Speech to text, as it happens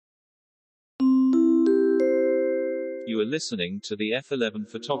You are listening to the F11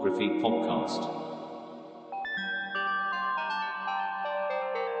 Photography Podcast.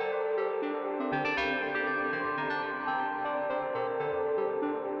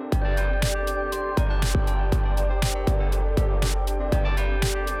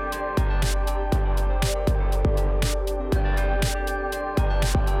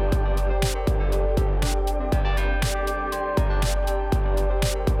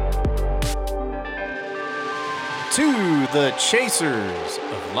 To the chasers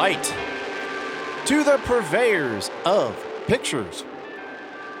of light, to the purveyors of pictures,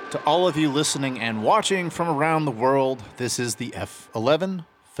 to all of you listening and watching from around the world, this is the F11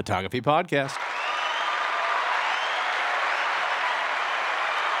 Photography Podcast.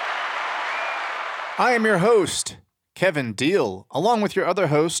 I am your host, Kevin Deal, along with your other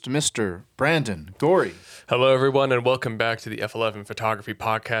host, Mr. Brandon Gorey. Hello, everyone, and welcome back to the F11 Photography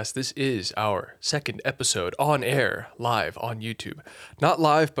Podcast. This is our second episode on air, live on YouTube. Not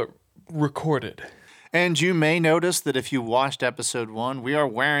live, but recorded. And you may notice that if you watched episode 1, we are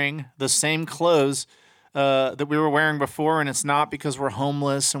wearing the same clothes that we were wearing before, and it's not because we're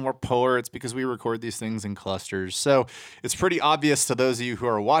homeless and we're poor. It's because we record these things in clusters. So it's pretty obvious to those of you who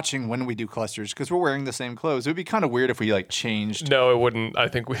are watching when we do clusters because we're wearing the same clothes. It would be kind of weird if we changed. No, it wouldn't. I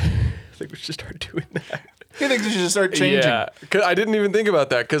think we should start doing that. You think we should just start changing? Yeah, 'cause I didn't even think about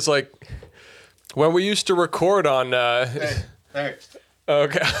that because when we used to record on. Hey.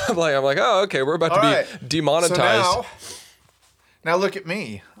 Okay, I'm like, oh, okay, we're about to be demonetized. So now look at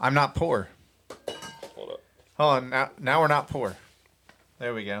me. I'm not poor. Hold up. Hold on. Now we're not poor.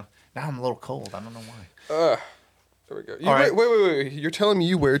 There we go. Now I'm a little cold. I don't know why. There we go. All right. Wait. You're telling me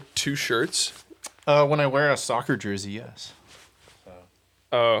you wear two shirts? When I wear a soccer jersey, yes.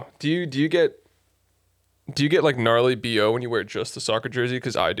 Oh, do you get like gnarly BO when you wear just the soccer jersey?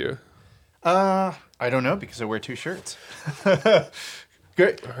 Because I do. I don't know because I wear two shirts.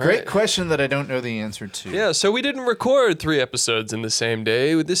 Great question that I don't know the answer to. Yeah, so we didn't record 3 episodes in the same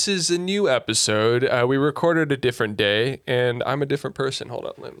day. This is a new episode. We recorded a different day, and I'm a different person. Hold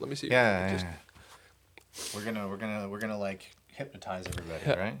on, let me see. Yeah. We're gonna hypnotize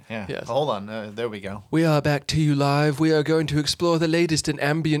everybody, right? Yeah. Yes. Hold on. There we go. We are back to you live. We are going to explore the latest in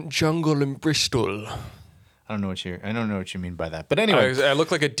ambient jungle in Bristol. I don't know what you mean by that. But anyway, I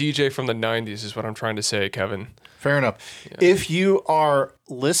look like a DJ from the 90s is what I'm trying to say, Kevin. Fair enough. Yeah. If you are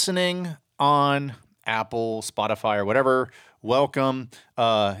listening on Apple, Spotify, or whatever, welcome.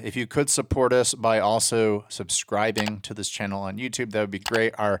 If you could support us by also subscribing to this channel on YouTube, that would be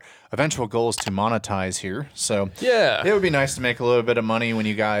great. Our eventual goal is to monetize here. So yeah, it would be nice to make a little bit of money when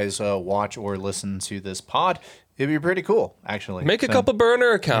you guys watch or listen to this pod. It'd be pretty cool, actually. Make a couple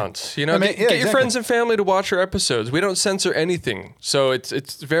burner accounts. Yeah. Get exactly. your friends and family to watch our episodes. We don't censor anything, so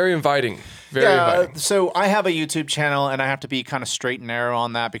it's very inviting. Very inviting. So I have a YouTube channel, and I have to be kind of straight and narrow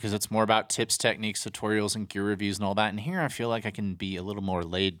on that because it's more about tips, techniques, tutorials, and gear reviews and all that. And here I feel like I can be a little more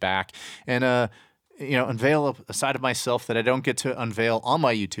laid back and unveil a side of myself that I don't get to unveil on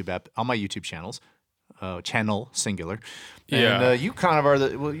my YouTube channels. Channel singular. Yeah. And you kind of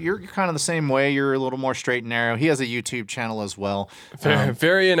are you're kind of the same way. You're a little more straight and narrow. He has a YouTube channel as well.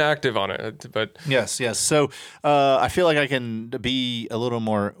 Very inactive on it, but yes. So I feel like I can be a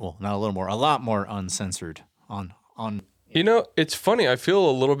lot more uncensored on. You know, it's funny. I feel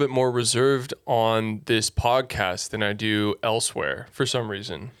a little bit more reserved on this podcast than I do elsewhere for some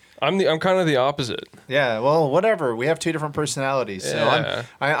reason. I'm kind of the opposite. Yeah, well, whatever. We have two different personalities. Yeah. So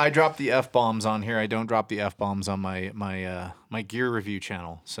I drop the F-bombs on here. I don't drop the F-bombs on my gear review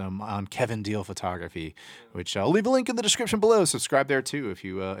channel. So I'm on Kevin Deal Photography, which I'll leave a link in the description below. Subscribe there too if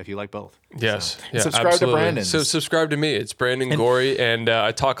you like both. Yes. So, yeah, subscribe absolutely. to Brandon. So subscribe to me. It's Brandon Gorey, and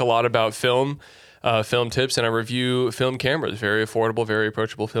I talk a lot about film tips, and I review film cameras. Very affordable, very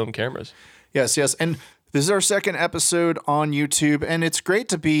approachable film cameras. Yes. And this is our second episode on YouTube, and it's great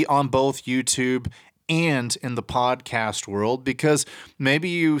to be on both YouTube and in the podcast world because maybe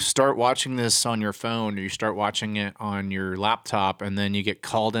you start watching this on your phone or you start watching it on your laptop and then you get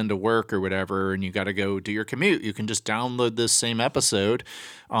called into work or whatever and you got to go do your commute. You can just download this same episode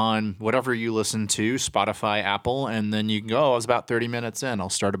on whatever you listen to, Spotify, Apple, and then you can go, I was about 30 minutes in. I'll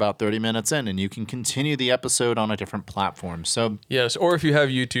start about 30 minutes in, and you can continue the episode on a different platform. So yes, or if you have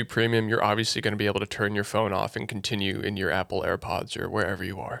YouTube Premium, you're obviously going to be able to turn your phone off and continue in your Apple AirPods or wherever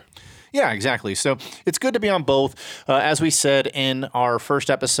you are. Yeah, exactly. So it's good to be on both. As we said in our first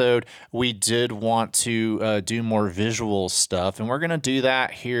episode, we did want to do more visual stuff, and we're going to do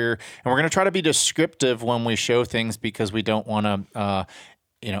that here. And we're going to try to be descriptive when we show things because we don't want to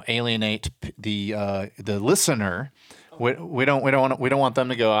alienate the listener. We don't want them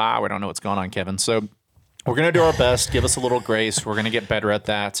to go, we don't know what's going on, Kevin. So We're going to do our best. Give us a little grace. We're going to get better at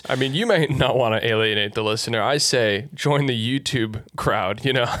that. I mean, you may not want to alienate the listener. I say join the YouTube crowd,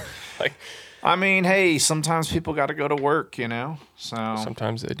 like I mean, hey, sometimes people got to go to work, So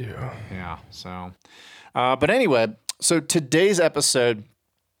sometimes they do. yeah. So, but anyway, so today's episode,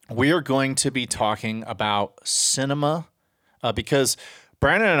 we are going to be talking about cinema because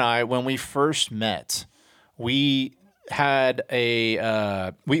Brandon and I, when we first met, we had we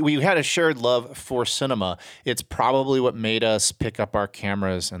had a shared love for cinema. It's probably what made us pick up our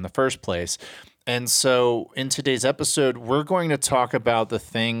cameras in the first place. And so in today's episode, we're going to talk about the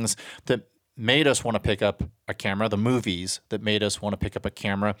things that made us want to pick up a camera, the movies that made us want to pick up a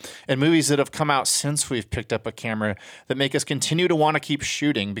camera, and movies that have come out since we've picked up a camera that make us continue to want to keep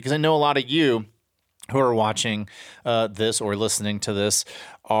shooting. Because I know a lot of you who are watching this or listening to this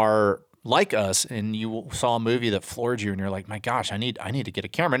are like us, and you saw a movie that floored you, and you're like, "My gosh, I need to get a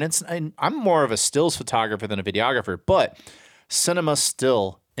camera." And I'm more of a stills photographer than a videographer, but cinema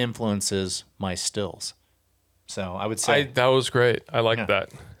still influences my stills. So I would say that was great. I like that.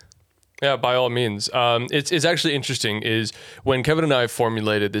 Yeah, by all means. It's actually interesting is when Kevin and I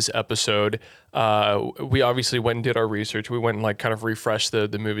formulated this episode, we obviously went and did our research. We went and kind of refreshed the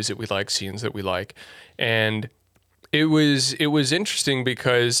movies that we like, scenes that we like, and it was interesting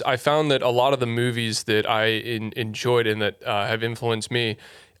because I found that a lot of the movies that I enjoyed and that have influenced me,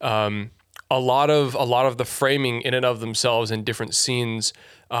 a lot of the framing in and of themselves in different scenes,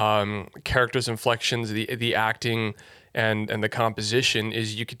 characters' inflections, the acting, and the composition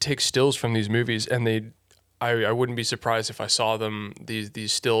is you could take stills from these movies, and I wouldn't be surprised if I saw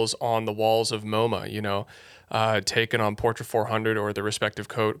these stills on the walls of MoMA, taken on Portrait 400 or the respective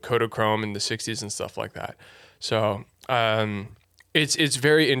Kodachrome in the 60s and stuff like that. So it's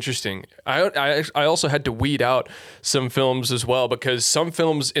very interesting. I also had to weed out some films as well because some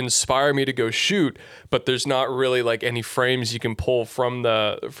films inspire me to go shoot, but there's not really any frames you can pull from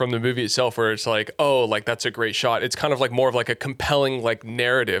the movie itself where it's like, oh, that's a great shot. It's kind of more of a compelling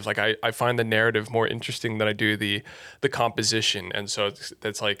narrative. I find the narrative more interesting than I do the composition, and so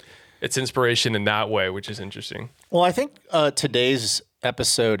it's inspiration in that way, which is interesting. Well, I think today's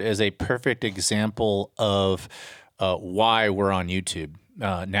episode is a perfect example of why we're on YouTube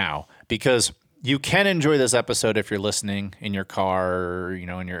now, because you can enjoy this episode if you're listening in your car or,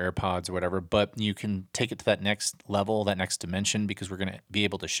 in your AirPods or whatever, but you can take it to that next level, that next dimension, because we're going to be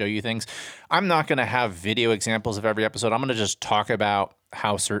able to show you things. I'm not going to have video examples of every episode. I'm going to just talk about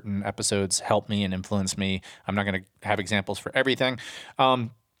how certain episodes help me and influence me. I'm not going to have examples for everything.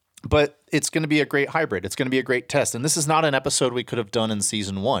 But it's going to be a great hybrid. It's going to be a great test. And this is not an episode we could have done in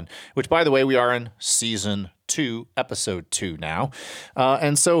season 1, which, by the way, we are in season 2, episode 2 now.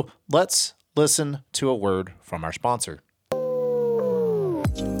 And so let's listen to a word from our sponsor.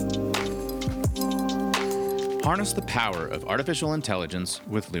 Harness the power of artificial intelligence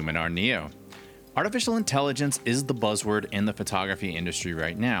with Luminar Neo. Artificial intelligence is the buzzword in the photography industry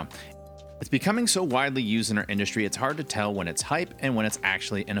right now. It's becoming so widely used in our industry, it's hard to tell when it's hype and when it's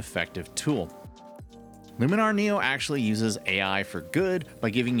actually an effective tool. Luminar Neo actually uses AI for good by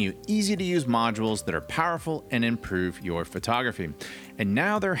giving you easy-to-use modules that are powerful and improve your photography. And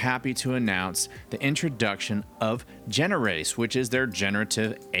now they're happy to announce the introduction of Generace, which is their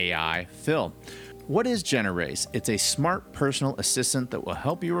generative AI fill. What is Generace? It's a smart personal assistant that will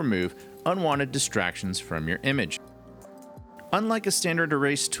help you remove unwanted distractions from your image. Unlike a standard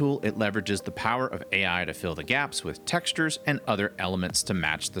erase tool, it leverages the power of AI to fill the gaps with textures and other elements to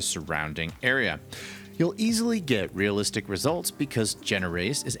match the surrounding area. You'll easily get realistic results because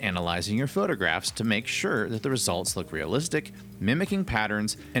Generace is analyzing your photographs to make sure that the results look realistic, mimicking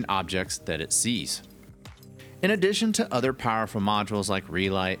patterns and objects that it sees. In addition to other powerful modules like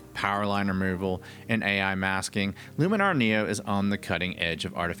relight, power line removal, and AI masking, Luminar Neo is on the cutting edge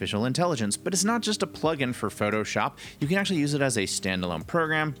of artificial intelligence, but it's not just a plugin for Photoshop. You can actually use it as a standalone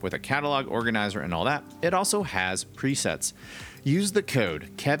program with a catalog organizer and all that. It also has presets. Use the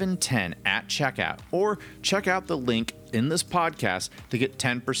code KEVIN10 at checkout or check out the link in this podcast to get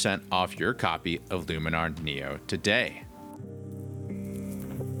 10% off your copy of Luminar Neo today.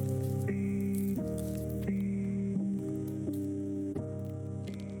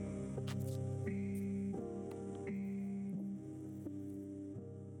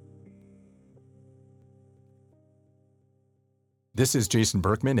 This is Jason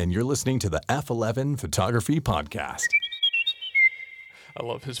Berkman, and you're listening to the F11 Photography Podcast. I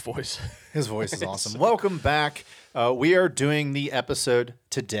love his voice. His voice is awesome. Welcome back. We are doing the episode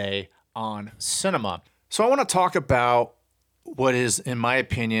today on cinema. So I want to talk about what is, in my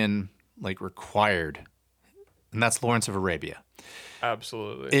opinion, required, and that's Lawrence of Arabia.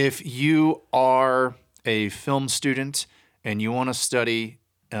 Absolutely. If you are a film student and you want to study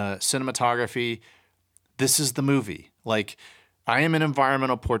cinematography, this is the movie. Like, I am an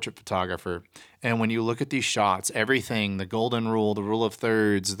environmental portrait photographer, and when you look at these shots, everything, the golden rule, the rule of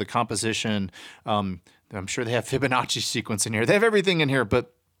thirds, the composition, I'm sure they have Fibonacci sequence in here. They have everything in here,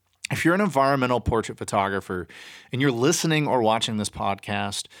 but if you're an environmental portrait photographer and you're listening or watching this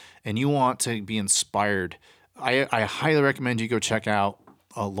podcast and you want to be inspired, I highly recommend you go check out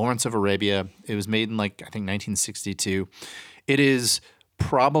Lawrence of Arabia. It was made in I think 1962. It is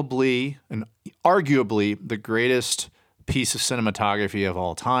probably and arguably the greatest piece of cinematography of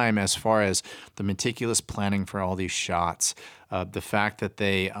all time, as far as the meticulous planning for all these shots. The fact that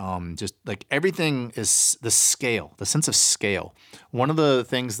they just everything is the scale, the sense of scale. One of the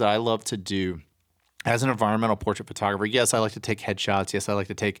things that I love to do as an environmental portrait photographer, yes, I like to take headshots. Yes, I like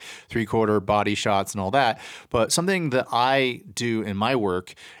to take 3/4 body shots and all that. But something that I do in my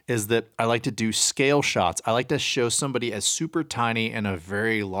work is that I like to do scale shots. I like to show somebody as super tiny in a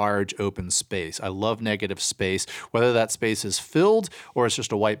very large open space. I love negative space, whether that space is filled or it's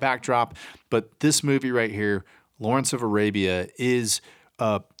just a white backdrop. But this movie right here, Lawrence of Arabia, is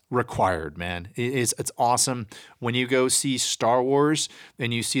required, man. It's awesome. When you go see Star Wars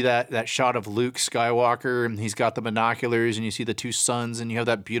and you see that shot of Luke Skywalker and he's got the binoculars and you see the two suns and you have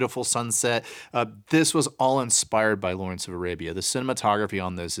that beautiful sunset, this was all inspired by Lawrence of Arabia. The cinematography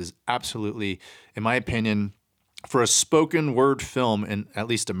on this is absolutely, in my opinion, for a spoken word film, in at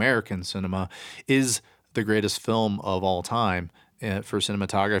least American cinema, is the greatest film of all time. For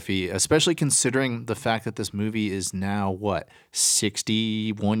cinematography, especially considering the fact that this movie is now,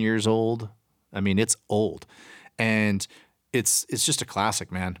 61 years old? I mean, it's old. And it's just a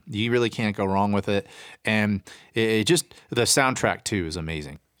classic, man. You really can't go wrong with it. And it just, the soundtrack too is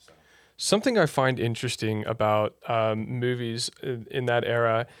amazing. Something I find interesting about movies in that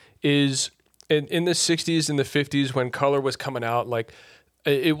era is in the 60s and the 50s, when color was coming out,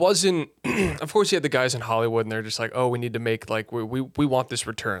 it wasn't, of course you had the guys in Hollywood and they're just like, oh, we need to make, we want this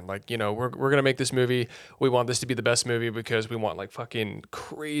return. We're going to make this movie. We want this to be the best movie because we want fucking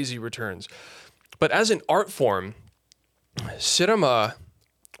crazy returns. But as an art form, cinema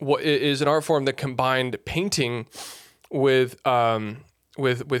is an art form that combined painting with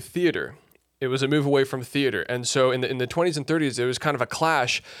theater. It was a move away from theater. And so in the 20s and 30s, there was kind of a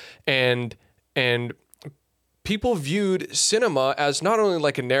clash, and people viewed cinema as not only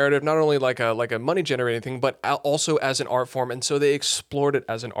like a narrative, not only like a money generating thing, but also as an art form. And so they explored it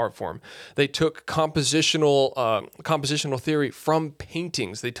as an art form. They took compositional theory from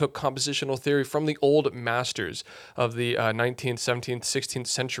paintings. They took compositional theory from the old masters of the 19th, 17th, 16th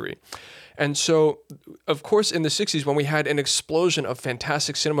century. And so, of course, in the 60s, when we had an explosion of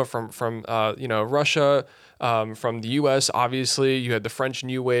fantastic cinema from Russia, from the US, obviously, you had the French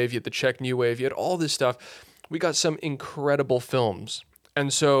New Wave, you had the Czech New Wave, you had all this stuff. We got some incredible films.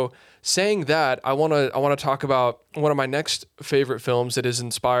 And so, saying that, I want to talk about one of my next favorite films that has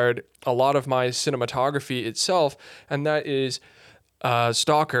inspired a lot of my cinematography itself, and that is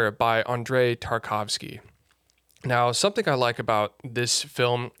Stalker by Andrei Tarkovsky. Now, something I like about this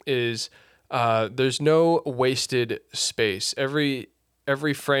film is there's no wasted space. Every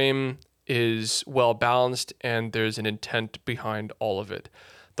frame is well balanced, and there's an intent behind all of it.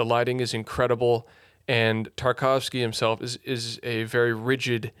 The lighting is incredible, and Tarkovsky himself is a very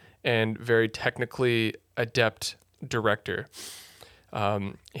rigid and very technically adept director.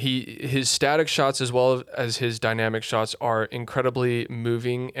 His static shots as well as his dynamic shots are incredibly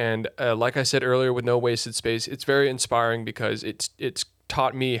moving, and like I said earlier, with no wasted space, it's very inspiring because it's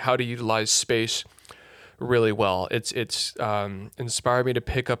taught me how to utilize space really well. It's inspired me to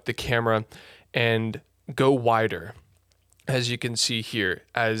pick up the camera and go wider, as you can see here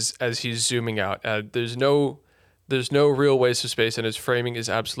as he's zooming out. There's no real waste of space, and his framing is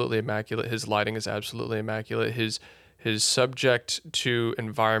absolutely immaculate. His lighting is absolutely immaculate. His subject to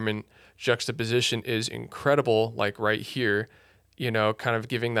environment juxtaposition is incredible, like right here, kind of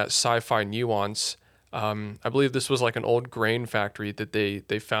giving that sci-fi nuance. I believe this was like an old grain factory that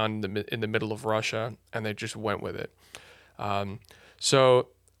they found in the middle of Russia, and they just went with it. So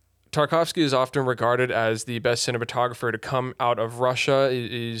Tarkovsky is often regarded as the best cinematographer to come out of Russia.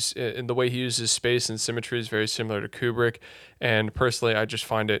 Is in the way he uses space and symmetry is very similar to Kubrick, and personally, I just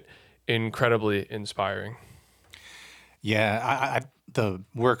find it incredibly inspiring. Yeah, the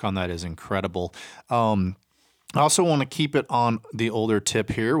work on that is incredible. I also want to keep it on the older tip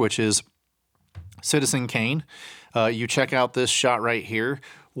here, which is Citizen Kane. You check out this shot right here.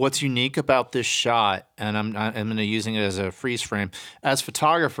 What's unique about this shot, and I'm going to using it as a freeze frame. As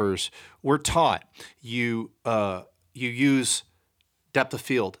photographers, we're taught you use depth of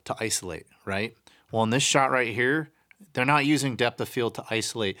field to isolate, right? Well, in this shot right here, they're not using depth of field to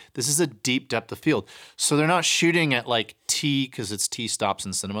isolate. This is a deep depth of field. So they're not shooting at like T, because it's T stops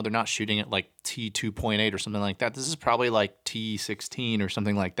in cinema. They're not shooting at like T 2.8 or something like that. This is probably like T 16 or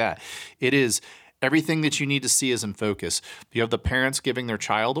something like that. It is everything that you need to see is in focus. You have the parents giving their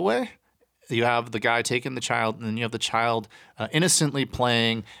child away. You have the guy taking the child, and then you have the child innocently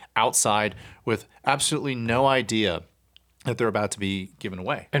playing outside with absolutely no idea that they're about to be given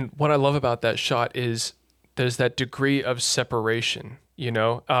away. And what I love about that shot is there's that degree of separation,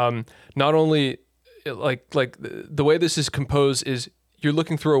 not only like the way this is composed is you're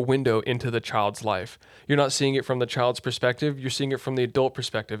looking through a window into the child's life. You're not seeing it from the child's perspective. You're seeing it from the adult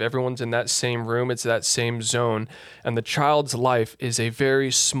perspective. Everyone's in that same room. It's that same zone. And the child's life is a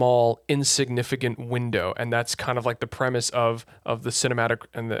very small, insignificant window. And that's kind of like the premise of the cinematic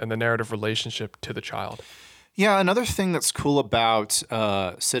and the narrative relationship to the child. Yeah, another thing that's cool about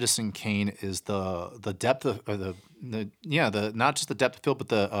Citizen Kane is the depth of the not just the depth of field, but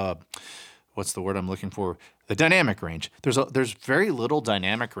the what's the word I'm looking for? The dynamic range. There's very little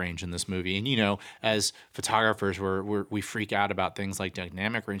dynamic range in this movie, and as photographers, we freak out about things like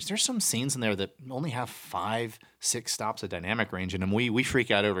dynamic range. There's some scenes in there that only have 5-6 stops of dynamic range in them. We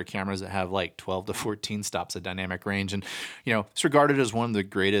freak out over cameras that have like 12 to 14 stops of dynamic range, and it's regarded as one of the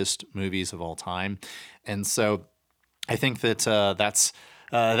greatest movies of all time. And so I think that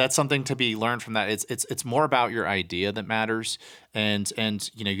that's something to be learned from that. It's more about your idea that matters, and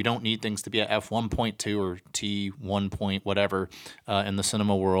you don't need things to be at f1.2 or t1 point whatever in the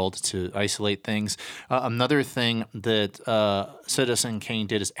cinema world to isolate things. Another thing that Citizen Kane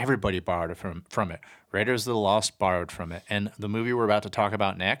did is everybody borrowed from it. Raiders of the Lost borrowed from it, and the movie we're about to talk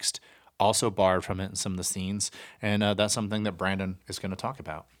about next also borrowed from it in some of the scenes, and that's something that Brandon is going to talk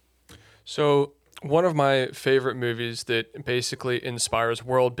about. So one of my favorite movies that basically inspires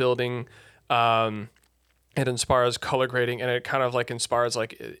world building, it inspires color grading, and it kind of like inspires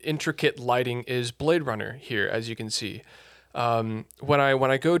like intricate lighting is Blade Runner here, as you can see. When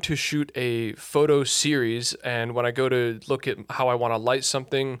I go to shoot a photo series, and when I go to look at how I want to light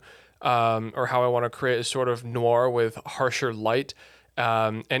something, or how I want to create a sort of noir with harsher light,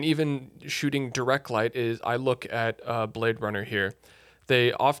 and even shooting direct light, I look at Blade Runner here.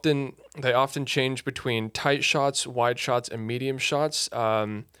 They often change between tight shots, wide shots, and medium shots,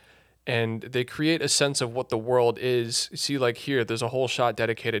 and they create a sense of what the world is. See, like here, there's a whole shot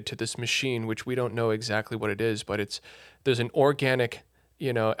dedicated to this machine, which we don't know exactly what it is, but there's an organic,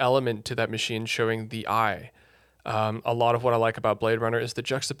 element to that machine showing the eye. A lot of what I like about Blade Runner is the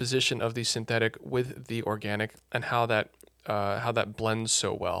juxtaposition of the synthetic with the organic, and how that blends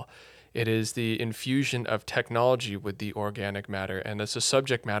so well. It is the infusion of technology with the organic matter, and it's a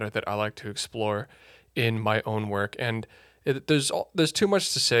subject matter that I like to explore in my own work. And there's too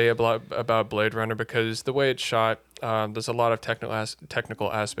much to say about Blade Runner, because the way it's shot, there's a lot of technical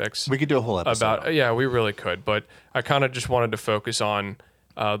aspects. We could do a whole episode. Yeah, we really could. But I kind of just wanted to focus on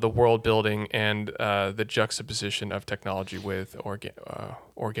the world building and the juxtaposition of technology with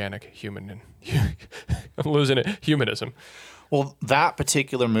organic human. I'm losing it. Humanism. Well, that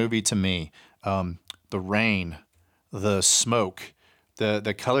particular movie to me, the rain, the smoke,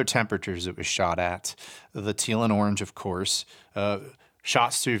 the color temperatures it was shot at, the teal and orange, of course,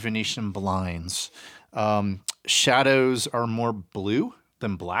 shots through Venetian blinds. Shadows are more blue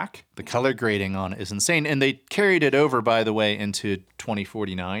than black. The color grading on it is insane. And they carried it over, by the way, into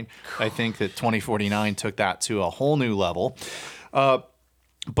 2049. I think that 2049 took that to a whole new level.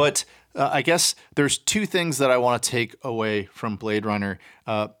 But I guess there's two things that I want to take away from Blade Runner.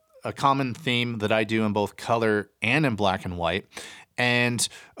 A common theme that I do in both color and in black and white. And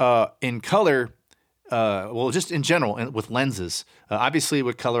in color, just in general, and with lenses. Obviously,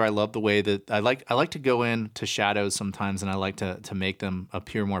 with color, I love the way that I like to go into shadows sometimes, and I like to make them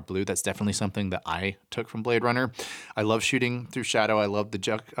appear more blue. That's definitely something that I took from Blade Runner. I love shooting through shadow. I love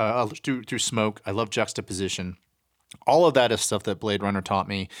through smoke. I love juxtaposition. All of that is stuff that Blade Runner taught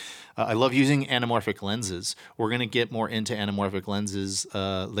me. I love using anamorphic lenses. We're going to get more into anamorphic lenses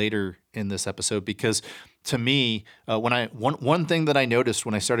later in this episode, because to me, one thing that I noticed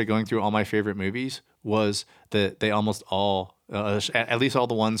when I started going through all my favorite movies was that they almost all, at least all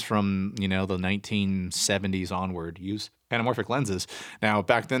the ones from the 1970s onward, use anamorphic lenses. Now,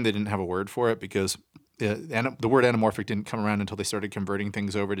 back then they didn't have a word for it, because the word anamorphic didn't come around until they started converting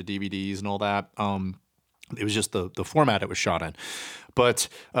things over to DVDs and all that. It was just the format it was shot in. But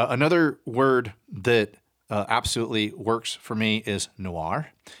another word that absolutely works for me is noir.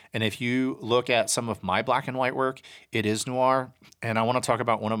 And if you look at some of my black and white work, it is noir. And I want to talk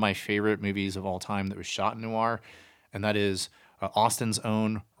about one of my favorite movies of all time that was shot in noir, and that is Austin's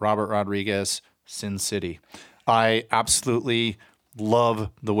own Robert Rodriguez, Sin City. I absolutely love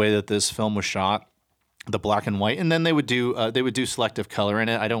the way that this film was shot. The black and white, and then they would do selective color in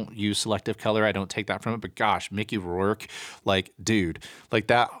it. I don't use selective color. I don't take that from it. But gosh, Mickey Rourke, like, dude, like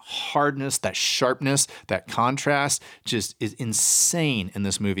that hardness, that sharpness, that contrast just is insane in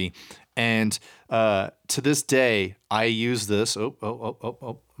this movie. And to this day, I use this.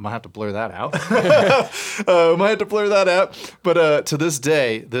 Might have to blur that out. Might have to blur that out. But to this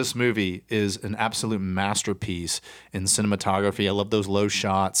day, this movie is an absolute masterpiece in cinematography. I love those low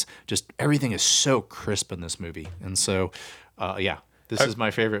shots. Just everything is so crisp in this movie. And so, this is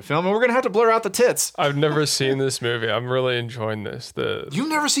my favorite film. And we're going to have to blur out the tits. I've never seen this movie. I'm really enjoying this. You've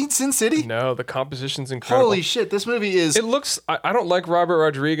never seen Sin City? No, the composition's incredible. Holy shit, this movie is... It looks... I don't like Robert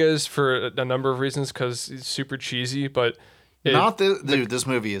Rodriguez for a number of reasons because he's super cheesy, but... Dude, this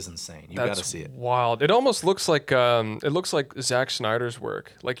movie is insane. You got to see it. Wild. It almost looks like Zack Snyder's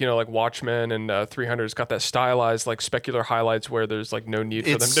work, like Watchmen and 300. It's got that stylized like specular highlights where there's like no need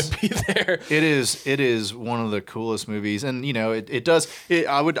for them to be there. It is one of the coolest movies, and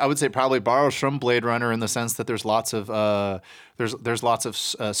I would say probably borrows from Blade Runner in the sense that there's lots of there's lots of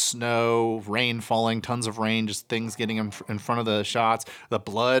snow, rain falling, tons of rain, just things getting in front of the shots. The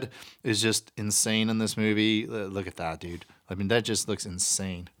blood is just insane in this movie. Look at that, dude. I mean, that just looks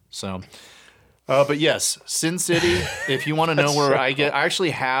insane. So, but yes, Sin City. If you want to know where I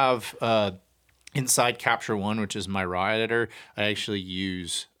actually have Inside Capture One, which is my raw editor. I actually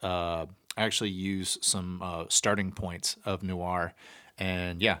use some starting points of noir.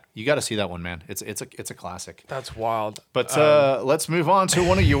 And yeah, you got to see that one, man. It's a classic. That's wild. But let's move on to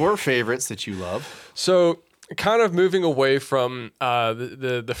one of your favorites that you love. So, kind of moving away from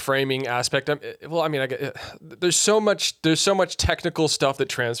the framing aspect. There's so much technical stuff that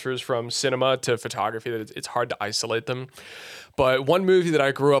transfers from cinema to photography that it's hard to isolate them. But one movie that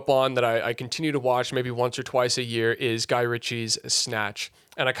I grew up on that I continue to watch maybe once or twice a year is Guy Ritchie's Snatch.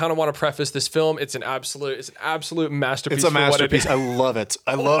 And I kind of want to preface this film. It's an absolute masterpiece. It's a masterpiece. I love it.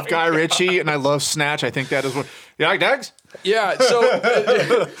 I love Guy Ritchie and I love Snatch. I think that is one. You like dogs? Yeah.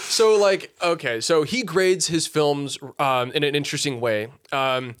 So he grades his films in an interesting way.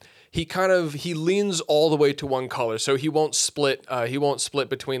 He leans all the way to one color, so he won't split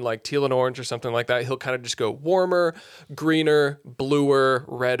between like teal and orange or something like that. He'll kind of just go warmer, greener, bluer,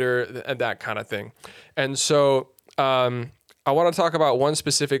 redder, and that kind of thing. And so I want to talk about one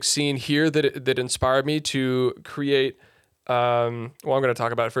specific scene here that inspired me to create. I'm going to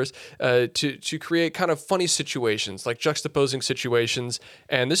talk about it first. To create kind of funny situations, like juxtaposing situations,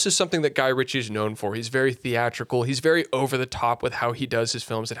 and this is something that Guy Ritchie is known for. He's very theatrical. He's very over the top with how he does his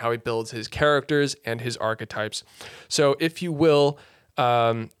films and how he builds his characters and his archetypes. So, if you will,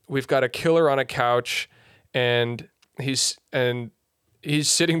 we've got a killer on a couch, and he's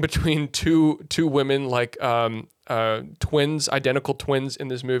sitting between two women, like twins, identical twins in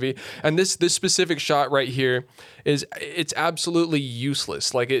this movie. And this specific shot right here it's absolutely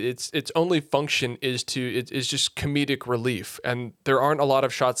useless. Like its only function is just comedic relief. And there aren't a lot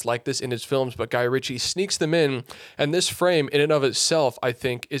of shots like this in his films, but Guy Ritchie sneaks them in. And this frame in and of itself, I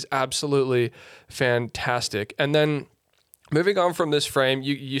think, is absolutely fantastic. And then moving on from this frame,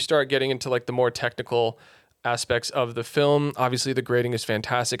 you start getting into like the more technical aspects of the film. Obviously the grading is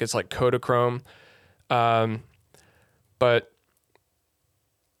fantastic. It's like Kodachrome. But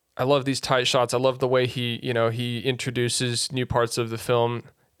I love these tight shots. I love the way he introduces new parts of the film,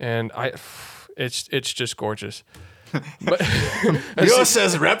 and it's just gorgeous. But yours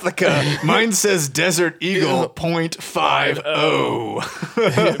says replica. Mine says Desert Eagle .50.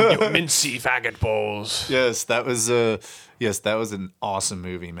 Mincy faggot balls. Yes, that was an awesome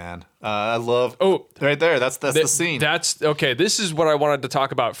movie, man. I love. Oh, right there. That's the scene. That's okay. This is what I wanted to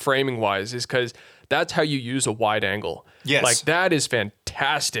talk about framing wise, is because that's how you use a wide angle. Yes, like that is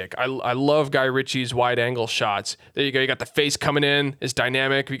fantastic. I love Guy Ritchie's wide angle shots. There you go. You got the face coming in. It's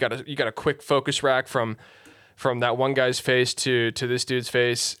dynamic. You got a quick focus rack from that one guy's face to this dude's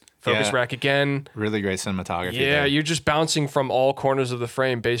face. Focus rack again. Really great cinematography. Yeah, there. You're just bouncing from all corners of the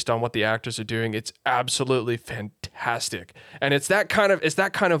frame based on what the actors are doing. It's absolutely fantastic, and it's that kind of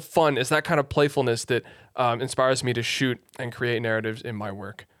fun, it's that kind of playfulness that inspires me to shoot and create narratives in my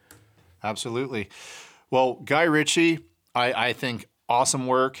work. Absolutely. Well, Guy Ritchie, I think awesome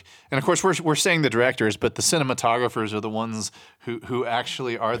work, and of course we're saying the directors, but the cinematographers are the ones who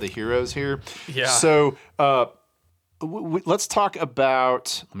actually are the heroes here. Yeah. So. Let's talk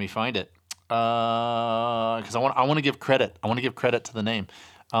about. Let me find it because I want to give credit. I want to give credit to the name.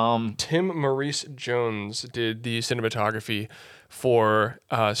 Tim Maurice Jones did the cinematography for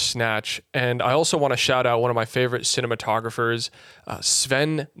Snatch, and I also want to shout out one of my favorite cinematographers,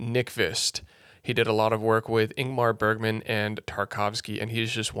 Sven Nykvist. He did a lot of work with Ingmar Bergman and Tarkovsky, and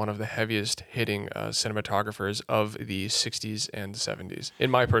he's just one of the heaviest hitting cinematographers of the 60s and 70s, in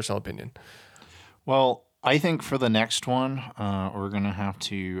my personal opinion. Well, I think for the next one, we're going to have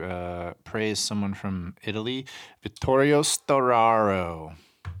to praise someone from Italy, Vittorio Storaro.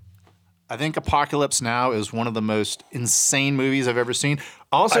 I think Apocalypse Now is one of the most insane movies I've ever seen.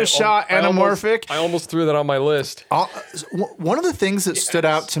 Also shot anamorphic. I almost threw that on my list. One of the things that stood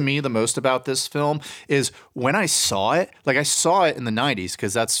out to me the most about this film is when I saw it, like I saw it in the 90s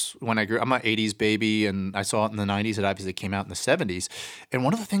because that's when I grew. I'm an 80s baby and I saw it in the 90s. It obviously came out in the 70s. And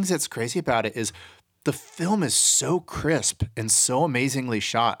one of the things that's crazy about it is the film is so crisp and so amazingly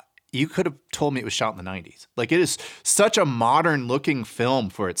shot. You could have told me it was shot in the 90s. Like, it is such a modern looking film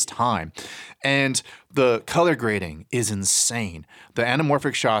for its time. And the color grading is insane. The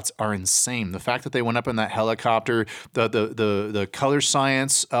anamorphic shots are insane. The fact that they went up in that helicopter, the color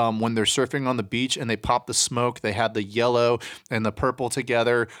science, when they're surfing on the beach and they pop the smoke, they had the yellow and the purple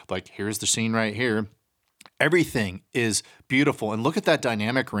together. Like, here's the scene right here. Everything is beautiful. And look at that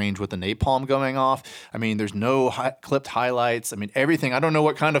dynamic range with the napalm going off. I mean, there's no clipped highlights. I mean, everything. I don't know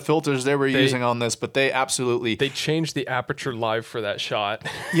what kind of filters they were using on this, but they absolutely... They changed the aperture live for that shot.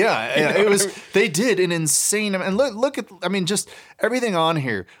 Yeah, it was... They did an insane... And look at... I mean, just everything on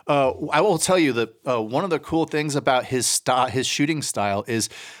here. I will tell you that one of the cool things about his shooting style is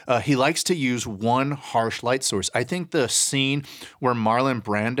he likes to use one harsh light source. I think the scene where Marlon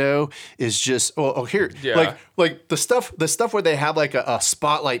Brando is just... here. Yeah. Like the stuff where they have like a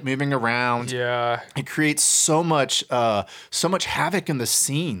spotlight moving around. Yeah. It creates so much havoc in the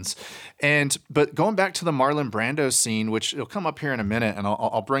scenes. But going back to the Marlon Brando scene, which it'll come up here in a minute, and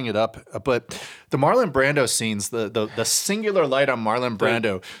I'll bring it up. But the Marlon Brando scenes, the singular light on Marlon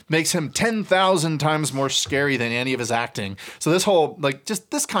Brando makes him 10,000 times more scary than any of his acting. So this whole, like, just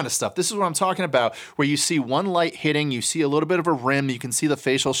this kind of stuff, this is what I'm talking about, where you see one light hitting, you see a little bit of a rim, you can see the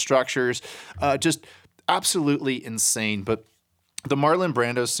facial structures, just absolutely insane. But the Marlon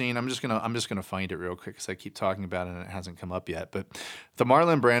Brando scene, I'm just gonna find it real quick because I keep talking about it and it hasn't come up yet. But the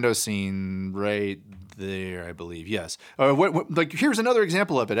Marlon Brando scene right there, I believe, yes. Like, here's another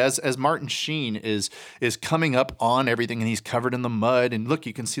example of it. As Martin Sheen is coming up on everything and he's covered in the mud, and look,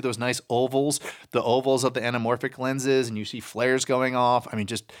 you can see those nice ovals, the ovals of the anamorphic lenses, and you see flares going off. I mean,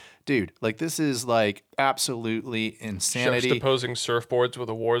 just, dude, like, this is like absolutely insanity. Juxtaposing surfboards with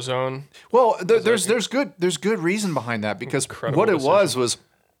a war zone. Well, there's good reason behind that, because what it was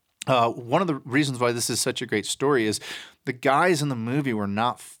one of the reasons why this is such a great story is the guys in the movie were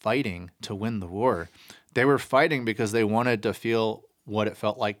not fighting to win the war. They were fighting because they wanted to feel what it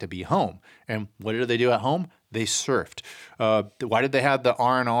felt like to be home. And what did they do at home? They surfed. Why did they have the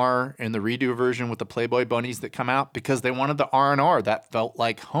R&R in the redo version with the Playboy bunnies that come out? Because they wanted the R&R that felt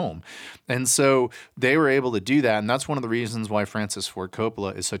like home. And so they were able to do that. And that's one of the reasons why Francis Ford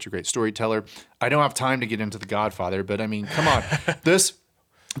Coppola is such a great storyteller. I don't have time to get into The Godfather, but I mean, come on.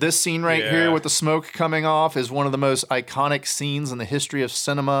 This scene right here with the smoke coming off is one of the most iconic scenes in the history of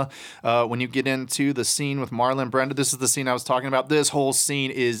cinema. When you get into the scene with Marlon Brando, this is the scene I was talking about. This whole scene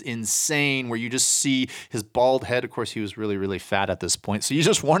is insane, where you just see his bald head. Of course, he was really, really fat at this point, so you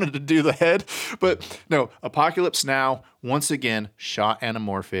just wanted to do the head. But no, Apocalypse Now, once again, shot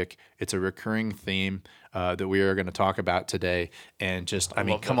anamorphic. It's a recurring theme that we are going to talk about today. And just, I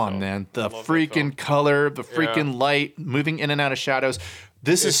mean, come on, man. The freaking color, the freaking light, moving in and out of shadows.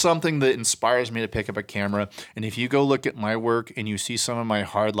 This is something that inspires me to pick up a camera. And if you go look at my work and you see some of my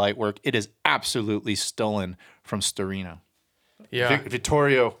hard light work, it is absolutely stolen from Storino. Yeah.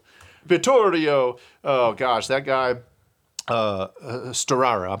 Vittorio. Oh, gosh, that guy.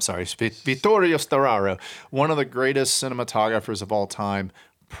 Storaro. I'm sorry. Vittorio Storaro. One of the greatest cinematographers of all time.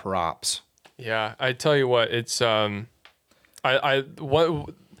 Props. Yeah. I tell you what, it's,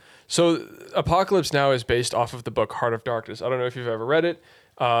 so Apocalypse Now is based off of the book Heart of Darkness. I don't know if you've ever read it.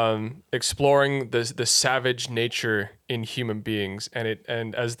 Exploring the savage nature in human beings,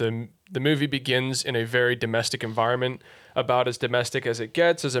 and as the movie begins in a very domestic environment, about as domestic as it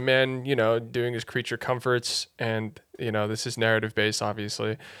gets, as a man, doing his creature comforts, and this is narrative based,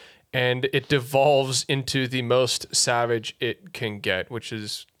 obviously, and it devolves into the most savage it can get, which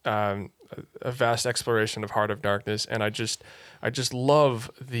is a vast exploration of Heart of Darkness, and I just love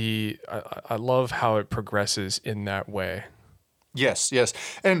I love how it progresses in that way. Yes.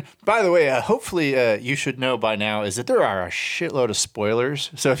 And by the way, hopefully you should know by now is that there are a shitload of spoilers.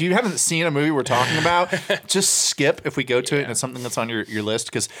 So if you haven't seen a movie we're talking about, just skip if we go to it and it's something that's on your list.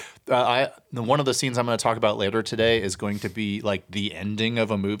 Because one of the scenes I'm going to talk about later today is going to be like the ending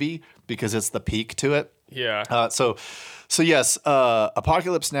of a movie because it's the peak to it. Yeah. So So yes,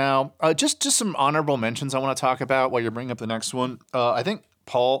 Apocalypse Now. Just some honorable mentions I want to talk about while you're bringing up the next one. I think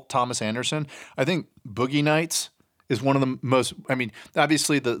Paul Thomas Anderson. I think Boogie Nights is one of the most. I mean,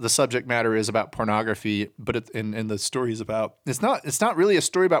 obviously the subject matter is about pornography, but and the story is about. It's not really a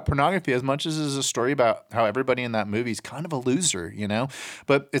story about pornography as much as it is a story about how everybody in that movie is kind of a loser, you know.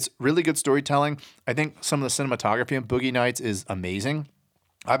 But it's really good storytelling. I think some of the cinematography in Boogie Nights is amazing.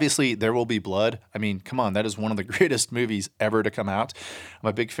 Obviously, There Will Be Blood. I mean, come on, that is one of the greatest movies ever to come out. I'm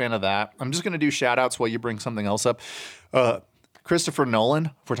a big fan of that. I'm just going to do shout outs while you bring something else up. Christopher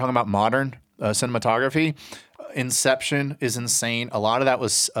Nolan, if we're talking about modern cinematography, Inception is insane. A lot of that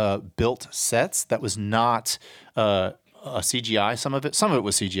was built sets. That was not CGI. Some of it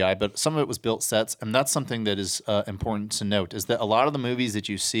was CGI, but some of it was built sets. And that's something that is important to note, is that a lot of the movies that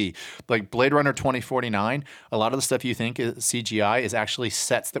you see, like Blade Runner 2049, a lot of the stuff you think is CGI is actually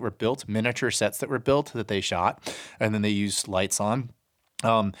sets that were built, miniature sets that were built that they shot, and then they used lights on.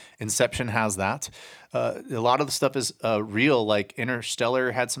 Inception has that. A lot of the stuff is real, like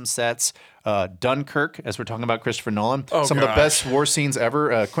Interstellar had some sets. Dunkirk, as we're talking about Christopher Nolan, some of the best war scenes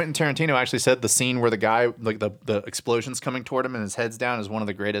ever. Quentin Tarantino actually said the scene where the guy, like the explosions coming toward him and his head's down, is one of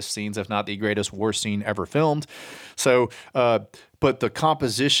the greatest scenes, if not the greatest war scene ever filmed. So, but the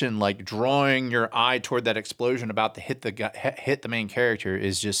composition, like drawing your eye toward that explosion about to hit the main character,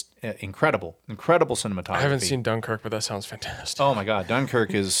 is just incredible cinematography. I haven't seen Dunkirk, but that sounds fantastic. Oh my God,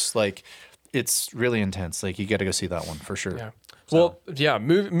 Dunkirk is like, it's really intense. Like, you got to go see that one for sure. Yeah. Well, yeah,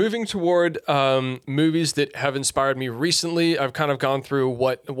 moving toward movies that have inspired me recently, I've kind of gone through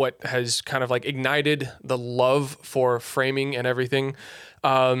what has kind of like ignited the love for framing and everything.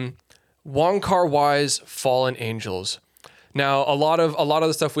 Wong Kar-wai's Fallen Angels. Now, a lot of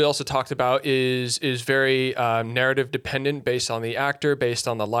the stuff we also talked about is very narrative dependent, based on the actor, based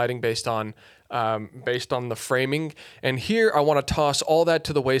on the lighting, based on the framing. And here I want to toss all that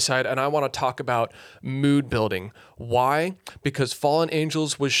to the wayside, and I want to talk about mood building. Why? Because Fallen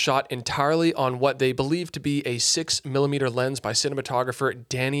Angels was shot entirely on what they believe to be a 6mm lens by cinematographer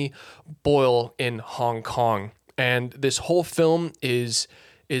Danny Boyle in Hong Kong. And this whole film is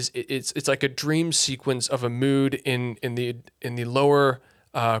it's like a dream sequence of a mood in the lower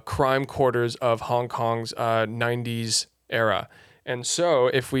crime quarters of Hong Kong's 90s era. And so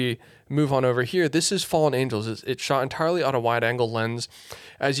if we move on over here, this is Fallen Angels. It's shot entirely on a wide angle lens,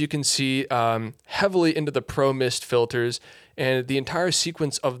 as you can see, heavily into the pro mist filters. And the entire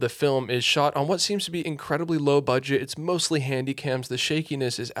sequence of the film is shot on what seems to be incredibly low budget. It's mostly handy cams. The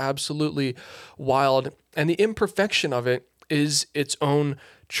shakiness is absolutely wild. And the imperfection of it is its own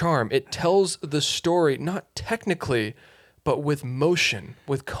charm. It tells the story, not technically, but with motion,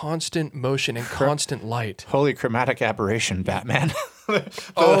 with constant motion and constant light. Holy chromatic aberration, Batman. The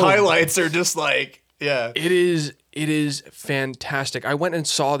highlights are just like, yeah. It is fantastic. I went and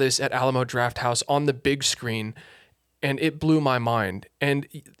saw this at Alamo Drafthouse on the big screen, and it blew my mind. And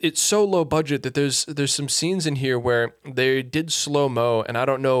it's so low budget that there's some scenes in here where they did slow-mo, and I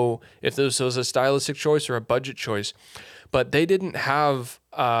don't know if this was a stylistic choice or a budget choice, but they didn't have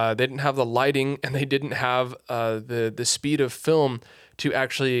the lighting, and they didn't have the speed of film to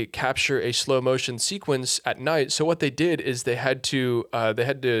actually capture a slow motion sequence at night. So what they did is they had to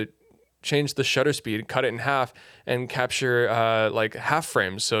change the shutter speed, cut it in half, and capture like half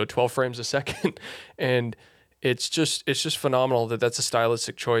frames, so 12 frames a second. And it's just phenomenal that's a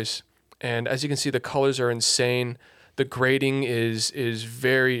stylistic choice. And as you can see, the colors are insane. The grading is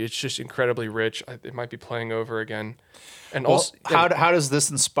it's just incredibly rich. It might be playing over again. And also, how does this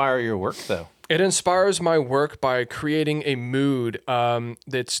inspire your work, though? It inspires my work by creating a mood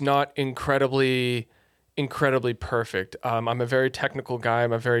that's not incredibly perfect. I'm a very technical guy.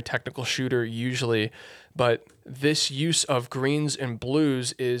 I'm a very technical shooter usually, but this use of greens and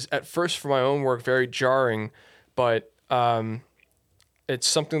blues is, at first for my own work, very jarring, but it's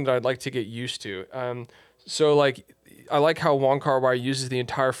something that I'd like to get used to. So like, I like how Wong Kar-wai uses the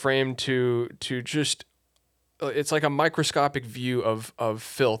entire frame to just, it's like a microscopic view of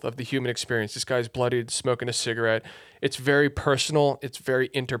filth, of the human experience. This guy's bloodied, smoking a cigarette. It's very personal. It's very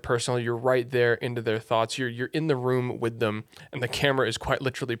interpersonal. You're right there into their thoughts. You're in the room with them, and the camera is quite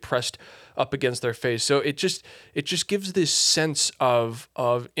literally pressed up against their face. So it just gives this sense of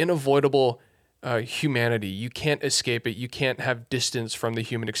unavoidable humanity. You can't escape it. You can't have distance from the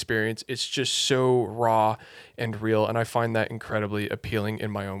human experience. It's just so raw and real, and I find that incredibly appealing in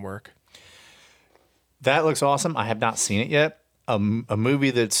my own work. That looks awesome. I have not seen it yet. A movie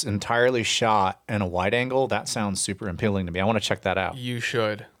that's entirely shot in a wide angle, that sounds super appealing to me. I want to check that out. You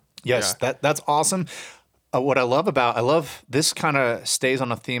should. Yes, yeah. That's awesome. what I love this kind of stays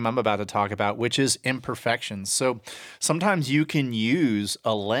on a theme I'm about to talk about, which is imperfections. So sometimes you can use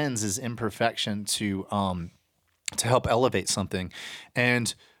a lens as imperfection to help elevate something.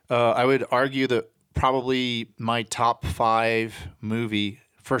 And I would argue that probably my top 5 movie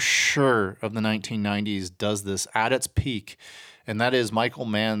for sure of the 1990s does this at its peak. And that is Michael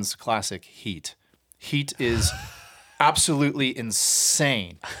Mann's classic Heat. Heat is absolutely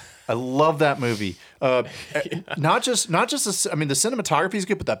insane. I love that movie. Not just. I mean, the cinematography is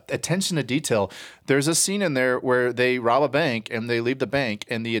good, but the attention to detail. There's a scene in there where they rob a bank and they leave the bank,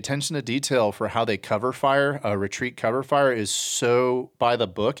 and the attention to detail for how they cover fire, retreat cover fire, is so by the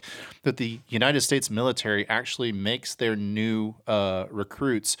book that the United States military actually makes their new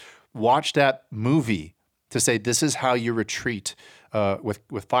recruits watch that movie to say this is how you retreat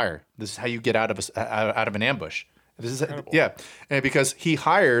with fire. This is how you get out of an ambush. This is yeah, and because he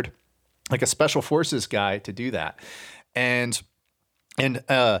hired like a special forces guy to do that, and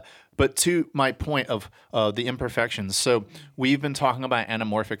but to my point of the imperfections. So we've been talking about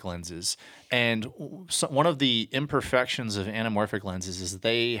anamorphic lenses, and one of the imperfections of anamorphic lenses is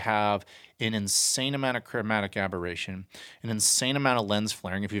they have an insane amount of chromatic aberration, an insane amount of lens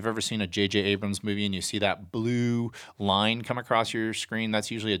flaring. If you've ever seen a J.J. Abrams movie and you see that blue line come across your screen, that's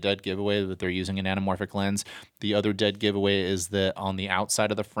usually a dead giveaway that they're using an anamorphic lens. The other dead giveaway is that on the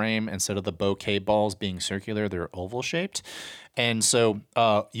outside of the frame, instead of the bouquet balls being circular, they're oval shaped. And so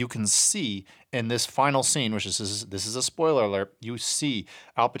you can see in this final scene, which is this is a spoiler alert, you see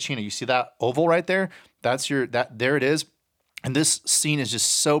Al Pacino. You see that oval right there? There it is. And this scene is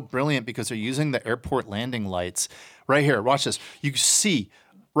just so brilliant because they're using the airport landing lights right here. Watch this. You see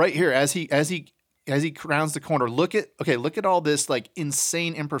right here as he rounds the corner. Look at all this like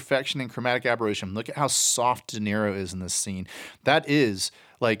insane imperfection and chromatic aberration. Look at how soft De Niro is in this scene. That is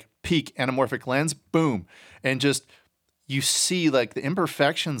like peak anamorphic lens. Boom. And just you see like the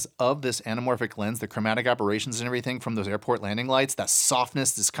imperfections of this anamorphic lens, the chromatic aberrations and everything from those airport landing lights, that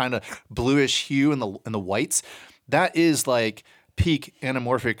softness, this kind of bluish hue in the whites. That is like peak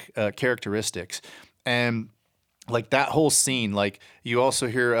anamorphic characteristics. And like that whole scene, like you also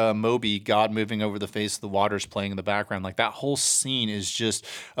hear Moby, God moving over the face of the waters playing in the background. Like that whole scene is just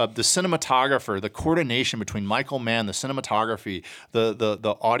the cinematographer, the coordination between Michael Mann, the cinematography,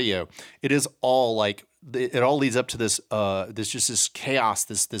 the audio. It is all like, it all leads up to this this chaos,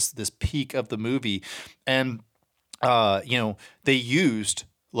 this peak of the movie. And they used,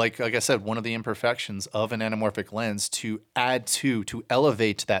 like I said, one of the imperfections of an anamorphic lens to add to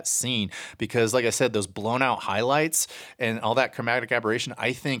elevate that scene, because like I said, those blown out highlights and all that chromatic aberration,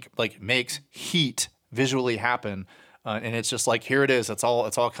 I think like makes Heat visually happen. And it's just like, here it is. It's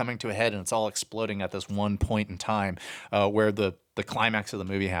all coming to a head and it's all exploding at this one point in time where the climax of the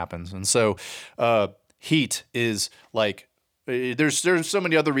movie happens. And so Heat is like, there's so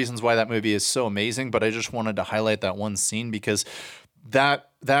many other reasons why that movie is so amazing, but I just wanted to highlight that one scene because that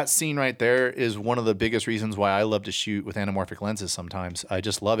scene right there is one of the biggest reasons why I love to shoot with anamorphic lenses sometimes. I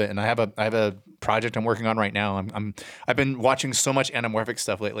just love it. And I have a project I'm working on right now. I've been watching so much anamorphic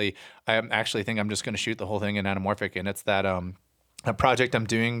stuff lately. I actually think I'm just going to shoot the whole thing in anamorphic, and it's that a project I'm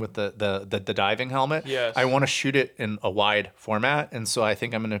doing with the diving helmet. Yes. I want to shoot it in a wide format, and so I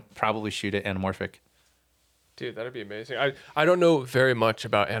think I'm going to probably shoot it anamorphic. Dude, that'd be amazing. I don't know very much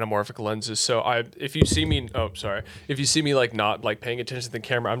about anamorphic lenses, so if you see me like not like paying attention to the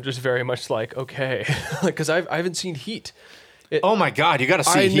camera, I'm just very much like, okay, like because I haven't seen Heat. Oh my God, you got to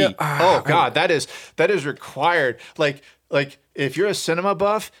see Heat. Oh God, that is required. Like if you're a cinema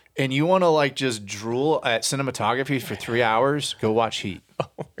buff and you want to like just drool at cinematography for 3 hours, go watch Heat. Oh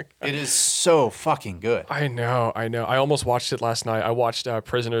my God. It is so fucking good. I know. I almost watched it last night. I watched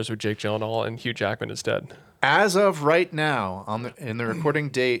Prisoners with Jake Gyllenhaal and Hugh Jackman is dead. As of right now, in the recording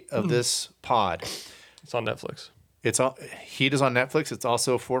date of this pod, it's on Netflix. Heat is on Netflix. It's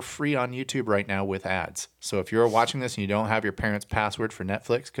also for free on YouTube right now with ads. So if you're watching this and you don't have your parents' password for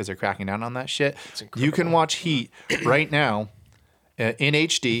Netflix because they're cracking down on that shit, you can watch Heat right now in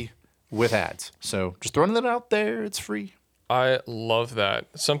HD with ads. So just throwing that out there, it's free. I love that.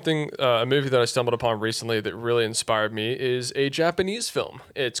 A movie that I stumbled upon recently that really inspired me is a Japanese film.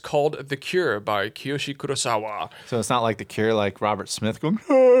 It's called The Cure by Kiyoshi Kurosawa. So it's not like The Cure, like Robert Smith going,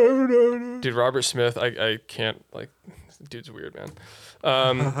 Dude, Robert Smith, I can't, like, dude's weird,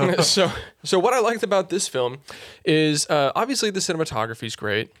 man. So what I liked about this film is obviously the cinematography is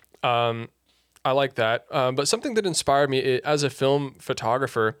great. I like that. But something that inspired me as a film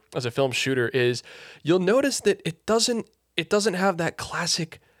photographer, as a film shooter, is you'll notice that it doesn't have that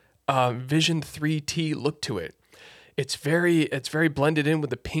classic Vision 3T look to it. it's very blended in with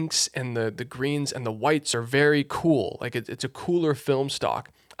the pinks and the greens, and the whites are very cool. Like it's a cooler film stock.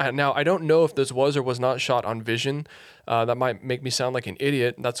 Now, I don't know if this was or was not shot on Vision. That might make me sound like an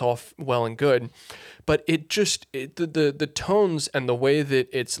idiot. That's all well and good. But the tones and the way that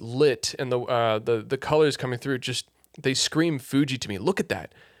it's lit and the colors coming through, they scream Fuji to me. Look at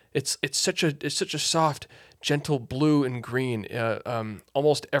that. It's such a soft, gentle blue and green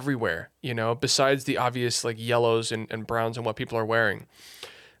almost everywhere, besides the obvious like yellows and browns and what people are wearing.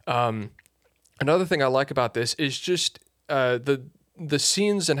 Another thing I like about this is just the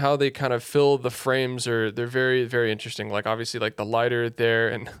scenes and how they kind of fill the frames they're very, very interesting. Like obviously like the lighter there,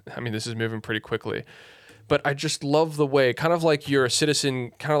 and I mean, this is moving pretty quickly, but I just love the way, kind of like your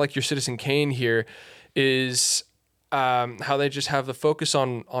Citizen Kane here is, how they just have the focus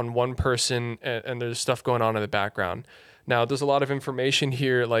on one person and there's stuff going on in the background. Now, there's a lot of information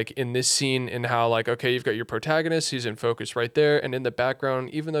here, like in this scene, in how like, okay, you've got your protagonist, he's in focus right there, and in the background,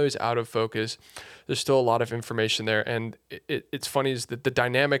 even though he's out of focus, there's still a lot of information there. And it's funny is that the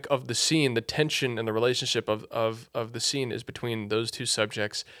dynamic of the scene, the tension and the relationship of the scene is between those two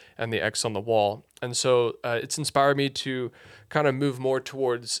subjects and the X on the wall. And so it's inspired me to kind of move more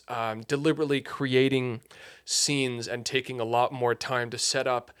towards deliberately creating scenes and taking a lot more time to set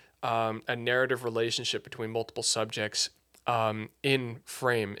up a narrative relationship between multiple subjects in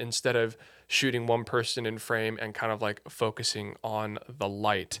frame, instead of shooting one person in frame and kind of like focusing on the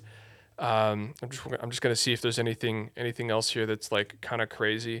light. I'm just gonna see if there's anything else here that's like kind of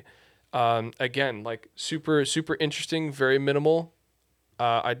crazy. Again, like super interesting, very minimal.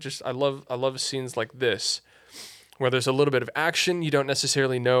 I love scenes like this where there's a little bit of action. You don't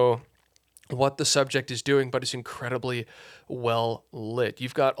necessarily know what the subject is doing, but it's incredibly well lit.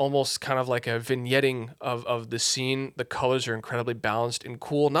 You've got almost kind of like a vignetting of the scene. The colors are incredibly balanced and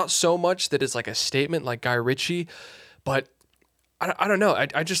cool. Not so much that it's like a statement like Guy Ritchie, but I don't know.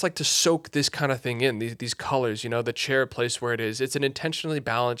 I just like to soak this kind of thing in, these colors, the chair placed where it is. It's an intentionally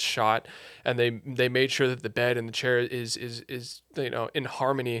balanced shot, and they made sure that the bed and the chair is in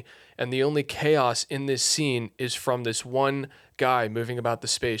harmony, and the only chaos in this scene is from this one guy moving about the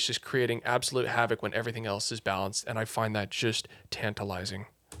space, just creating absolute havoc when everything else is balanced, and I find that just tantalizing.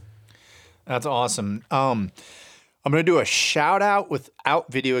 That's awesome. I'm going to do a shout out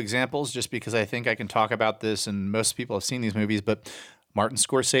without video examples, just because I think I can talk about this and most people have seen these movies, but Martin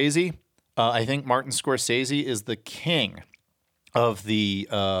Scorsese. I think Martin Scorsese is the king of the,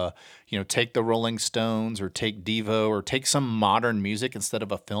 take the Rolling Stones or take Devo or take some modern music instead of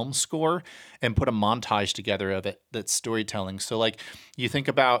a film score and put a montage together of it that's storytelling. So like you think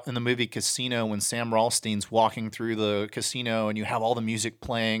about in the movie Casino when Sam Ralstein's walking through the casino and you have all the music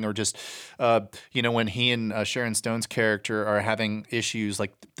playing, or just, when he and Sharon Stone's character are having issues,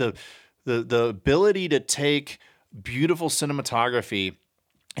 like the ability to take beautiful cinematography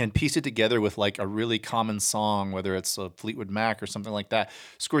and piece it together with like a really common song, whether it's a Fleetwood Mac or something like that.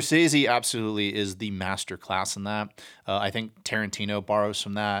 Scorsese absolutely is the master class in that. I think Tarantino borrows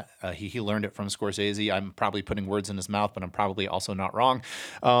from that. He learned it from Scorsese. I'm probably putting words in his mouth, but I'm probably also not wrong.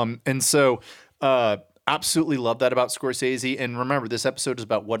 Absolutely love that about Scorsese. And remember, this episode is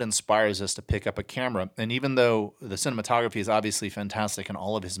about what inspires us to pick up a camera. And even though the cinematography is obviously fantastic in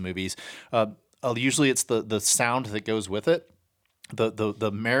all of his movies, usually it's the sound that goes with it.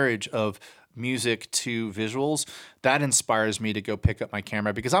 The marriage of music to visuals, that inspires me to go pick up my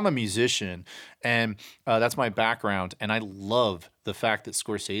camera, because I'm a musician and that's my background. And I love the fact that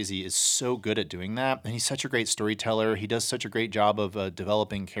Scorsese is so good at doing that. And he's such a great storyteller. He does such a great job of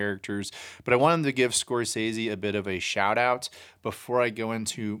developing characters. But I wanted to give Scorsese a bit of a shout out before I go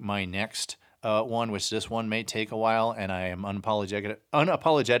into my next one, which this one may take a while, and I am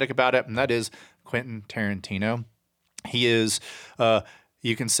unapologetic about it. And that is Quentin Tarantino. He is,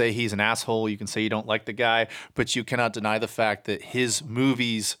 you can say he's an asshole, you can say you don't like the guy, but you cannot deny the fact that his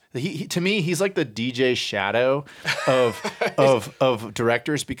movies, to me, he's like the DJ Shadow of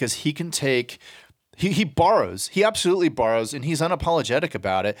directors, because he can take, he borrows, he absolutely borrows, and he's unapologetic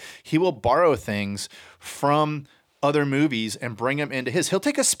about it. He will borrow things from other movies and bring them into his. He'll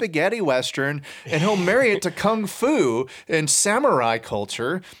take a spaghetti western and he'll marry it to kung fu and samurai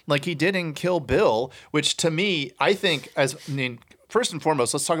culture, like he did in Kill Bill, which to me, I think, first and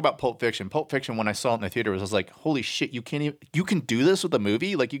foremost, let's talk about Pulp Fiction. Pulp Fiction, when I saw it in the theater, I was like, holy shit, you can do this with a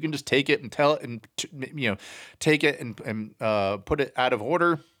movie? Like, you can just take it and tell it and, take it and put it out of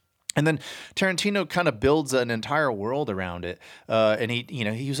order. And then Tarantino kind of builds an entire world around it. And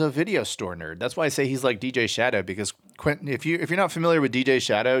he's a video store nerd. That's why I say he's like DJ Shadow, because Quentin, if you're not familiar with DJ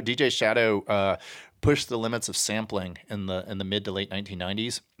Shadow pushed the limits of sampling in the mid to late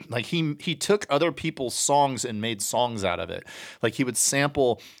 1990s. Like he took other people's songs and made songs out of it. Like he would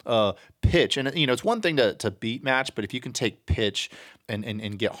sample pitch, and it's one thing to beat match, but if you can take pitch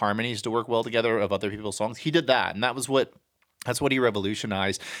and get harmonies to work well together of other people's songs, he did that, and that's what he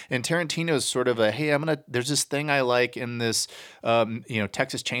revolutionized. And Tarantino is sort of there's this thing I like in this,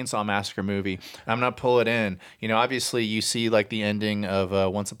 Texas Chainsaw Massacre movie. I'm going to pull it in. Obviously you see like the ending of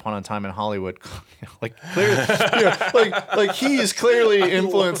Once Upon a Time in Hollywood, like clearly, like he is clearly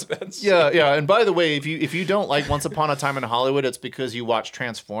influenced. Yeah. And by the way, if you don't like Once Upon a Time in Hollywood, it's because you watch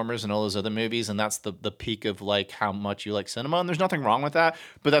Transformers and all those other movies. And that's the peak of like how much you like cinema. And there's nothing wrong with that,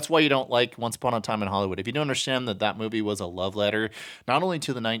 but that's why you don't like Once Upon a Time in Hollywood. If you don't understand that movie was a love letter, not only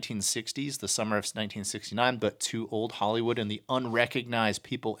to the 1960s, the summer of 1969, but to old Hollywood and the unrecognized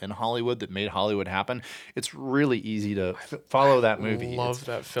people in Hollywood that made Hollywood happen. It's really easy to follow that movie. Love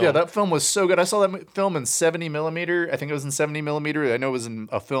that film. Yeah, that film was so good. I saw that film in 70 millimeter. I think it was in 70 millimeter. I know it was in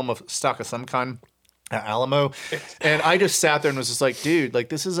a film of stock of some kind at Alamo. And I just sat there and was just like, dude, like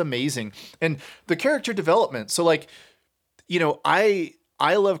this is amazing. And the character development. So like, I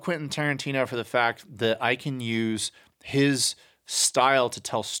love Quentin Tarantino for the fact that I can use his style to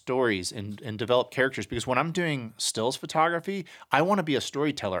tell stories and develop characters, because when I'm doing stills photography, I want to be a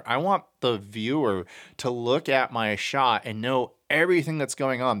storyteller. I want the viewer to look at my shot and know everything that's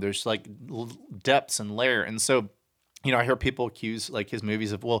going on. There's like depths and layer. And so, I hear people accuse like his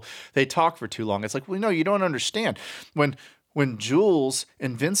movies of, well, they talk for too long. It's like, well, no, you don't understand. When Jules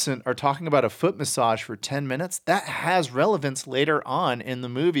and Vincent are talking about a foot massage for 10 minutes, that has relevance later on in the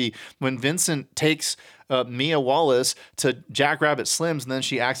movie when Vincent takes Mia Wallace to Jackrabbit Slim's and then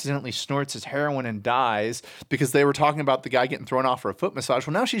she accidentally snorts his heroin and dies because they were talking about the guy getting thrown off for a foot massage.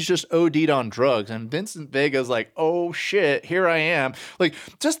 Well, now she's just OD'd on drugs. And Vincent Vega's like, oh shit, here I am. Like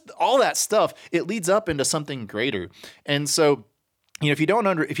just all that stuff, it leads up into something greater. And so, maybe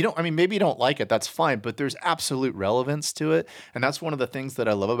you don't like it, that's fine, but there's absolute relevance to it. And that's one of the things that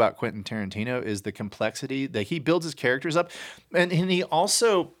I love about Quentin Tarantino is the complexity that he builds his characters up. And he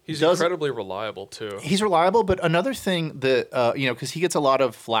also He's incredibly reliable too. He's reliable, but another thing that, because he gets a lot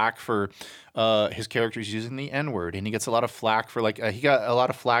of flack for his characters using the N-word, and he gets a lot of flack for he got a lot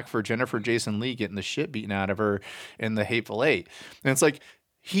of flack for Jennifer Jason Leigh getting the shit beaten out of her in The Hateful Eight. And it's like,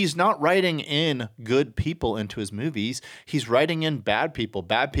 he's not writing in good people into his movies. He's writing in bad people.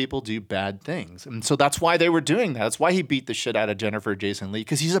 Bad people do bad things. And so that's why they were doing that. That's why he beat the shit out of Jennifer Jason Leigh,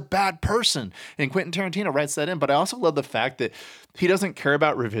 because he's a bad person. And Quentin Tarantino writes that in. But I also love the fact that he doesn't care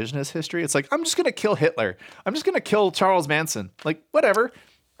about revisionist history. It's like, I'm just going to kill Hitler. I'm just going to kill Charles Manson. Like, whatever.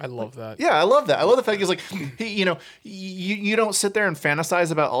 I love that. Yeah, I love that. I love the fact he's like, you don't sit there and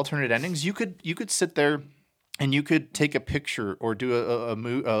fantasize about alternate endings. You could sit there and you could take a picture or do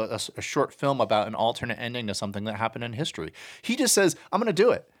a short film about an alternate ending to something that happened in history. He just says, I'm going to do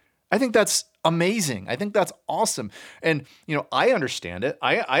it. I think that's amazing. I think that's awesome. And, I understand it.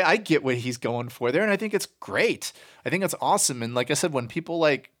 I get what he's going for there. And I think it's great. I think it's awesome. And like I said, when people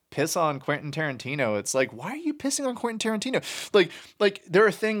like piss on Quentin Tarantino, it's like, why are you pissing on Quentin Tarantino? Like there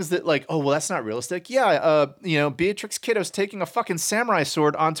are things that like, oh, well, that's not realistic. Yeah. Beatrix Kiddo's taking a fucking samurai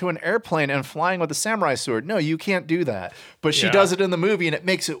sword onto an airplane and flying with a samurai sword. No, you can't do that. But she does it in the movie and it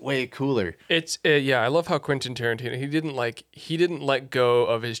makes it way cooler. It's I love how Quentin Tarantino, he didn't let go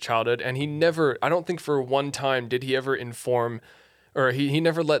of his childhood, and he never, I don't think for one time did he ever inform, or he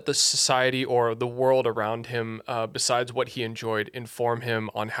never let the society or the world around him, besides what he enjoyed, inform him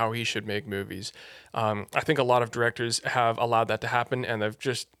on how he should make movies. I think a lot of directors have allowed that to happen, and they've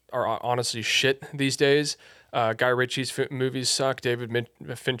just are honestly shit these days. Guy Ritchie's movies suck. David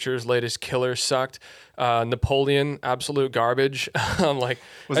Fincher's latest Killer sucked. Napoleon, absolute garbage. Was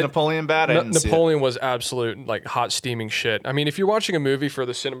Napoleon bad? Napoleon was absolute like hot steaming shit. I mean, if you're watching a movie for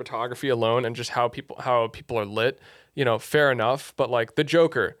the cinematography alone and just how people are lit, fair enough. But like The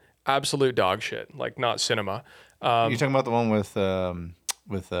Joker, absolute dog shit. Like not cinema. You're talking about the one with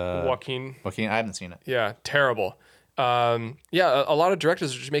Joaquin. Joaquin, I haven't seen it. Yeah, terrible. A lot of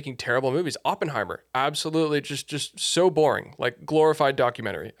directors are just making terrible movies. Oppenheimer, absolutely just so boring, like glorified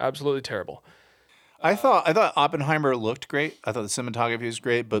documentary, absolutely terrible. I thought Oppenheimer looked great. I thought the cinematography was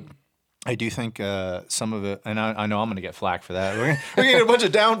great, but I do think some of it, and I know I'm going to get flack for that. We're going to get a bunch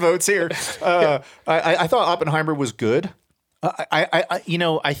of downvotes here. I thought Oppenheimer was good.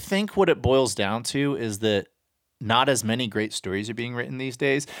 I think what it boils down to is that not as many great stories are being written these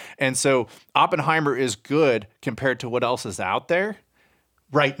days. And so Oppenheimer is good compared to what else is out there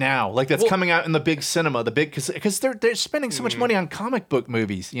right now. Like that's coming out in the big cinema, because they're spending so much money on comic book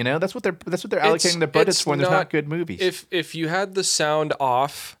movies, That's what they're allocating their budgets for, and there's not good movies. If you had the sound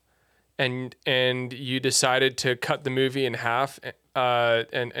off and you decided to cut the movie in half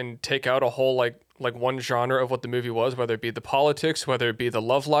and take out a whole like one genre of what the movie was, whether it be the politics, whether it be the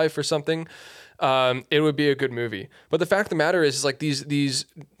love life or something, it would be a good movie. But the fact of the matter is like these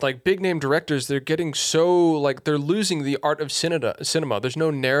like big name directors, they're getting so like they're losing the art of cinema. There's no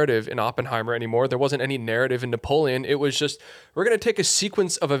narrative in Oppenheimer anymore. There wasn't any narrative in Napoleon. It was just, we're going to take a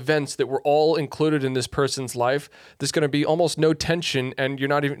sequence of events that were all included in this person's life. There's going to be almost no tension, and you're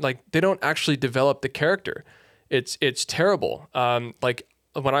not even like, they don't actually develop the character. It's terrible. Like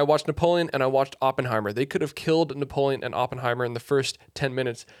when I watched Napoleon and I watched Oppenheimer, they could have killed Napoleon and Oppenheimer in the first 10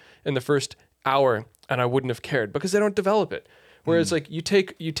 minutes, in the first hour, and I wouldn't have cared because they don't develop it. Whereas like you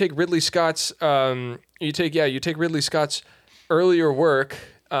take Ridley Scott's Ridley Scott's earlier work.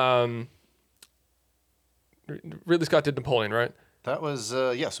 Ridley Scott did Napoleon, right? That was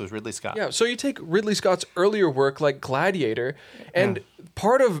yes, it was Ridley Scott. Yeah, so you take Ridley Scott's earlier work like Gladiator, and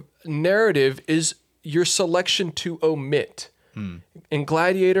part of narrative is your selection to omit. In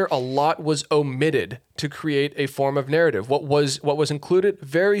Gladiator, a lot was omitted to create a form of narrative. What was included?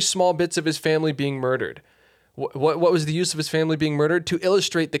 Very small bits of his family being murdered. What was the use of his family being murdered? To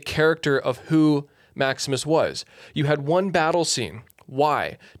illustrate the character of who Maximus was. You had one battle scene.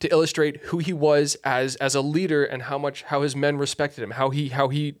 Why? To illustrate who he was as a leader and how his men respected him, how he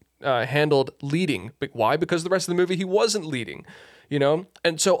handled leading. But why? Because the rest of the movie he wasn't leading. You know?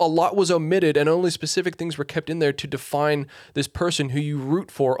 And so a lot was omitted and only specific things were kept in there to define this person who you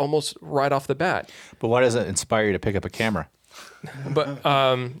root for almost right off the bat. But why does it inspire you to pick up a camera? But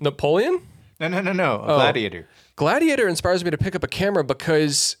Napoleon? No. Gladiator. Gladiator inspires me to pick up a camera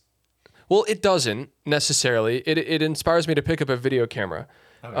because, well, it doesn't necessarily. It inspires me to pick up a video camera.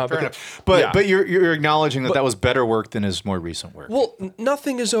 Fair enough. But you're acknowledging that was better work than his more recent work. Well,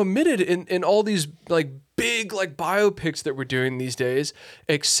 nothing is omitted in all these like big like biopics that we're doing these days,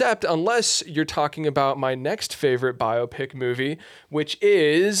 except unless you're talking about my next favorite biopic movie, which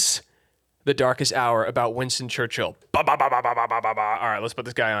is The Darkest Hour about Winston Churchill. All right, let's put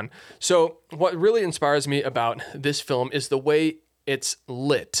this guy on. So what really inspires me about this film is the way it's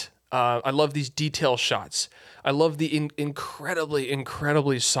lit. I love these detail shots. I love the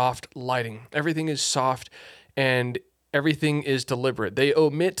incredibly soft lighting. Everything is soft and everything is deliberate. They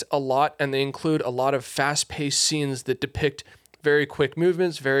omit a lot and they include a lot of fast-paced scenes that depict very quick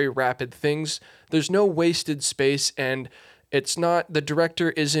movements, very rapid things. There's no wasted space, and it's not, the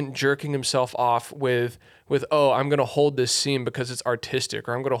director isn't jerking himself off with oh, I'm going to hold this scene because it's artistic,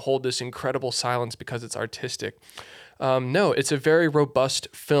 or I'm going to hold this incredible silence because it's artistic. No, it's a very robust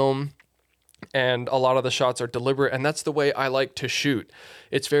film, and a lot of the shots are deliberate, and that's the way I like to shoot.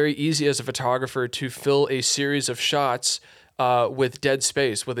 It's very easy as a photographer to fill a series of shots with dead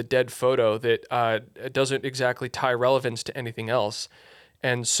space, with a dead photo that doesn't exactly tie relevance to anything else.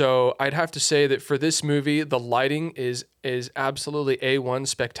 And so I'd have to say that for this movie, the lighting is absolutely A1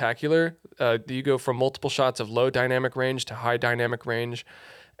 spectacular. You go from multiple shots of low dynamic range to high dynamic range,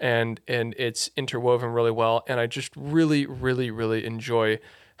 and it's interwoven really well. And I just really enjoy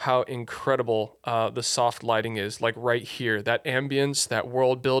how incredible the soft lighting is. Like right here, that ambience, that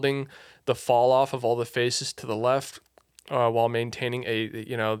world building, the fall off of all the faces to the left, while maintaining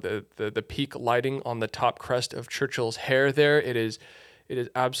the peak lighting on the top crest of Churchill's hair there. It is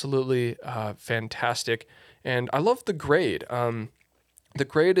absolutely fantastic. And I love the grade. The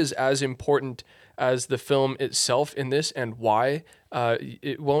grade is as important as the film itself in this, and why.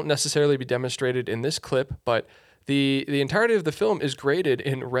 It won't necessarily be demonstrated in this clip, but the entirety of the film is graded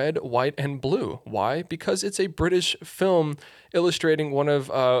in red, white, and blue. Why? Because it's a British film illustrating one of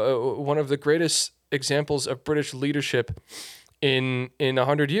the greatest examples of British leadership in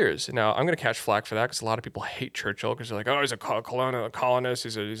 100 years. Now, I'm going to catch flack for that because a lot of people hate Churchill because they're like, oh, he's a colonist,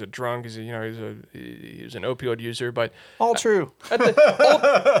 he's a drunk, he's an opioid user. But all true,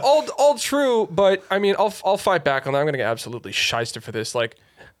 all true. But I mean, I'll fight back on that. I'm going to get absolutely shysted for this. Like,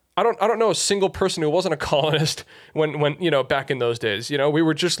 I don't know a single person who wasn't a colonist when back in those days. We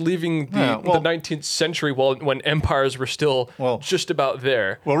were just leaving the 19th century when empires were still just about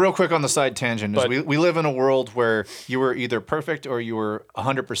there. Well, real quick on the side tangent, we live in a world where you were either perfect or you were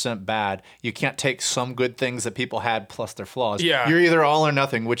 100% bad. You can't take some good things that people had plus their flaws. Yeah. You're either all or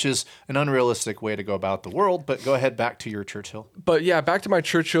nothing, which is an unrealistic way to go about the world. But go ahead, back to your Churchill. But yeah, back to my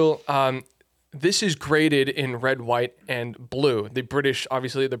Churchill. This is graded in red, white, and blue.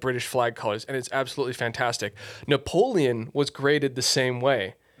 Obviously the British flag colors, and it's absolutely fantastic. Napoleon was graded the same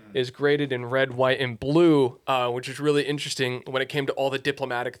way. Is graded in red, white, and blue, which is really interesting when it came to all the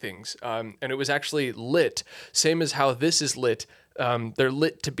diplomatic things. And it was actually lit, same as how this is lit. They're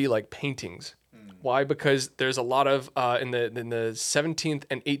lit to be like paintings. Why? Because there's a lot of in the 17th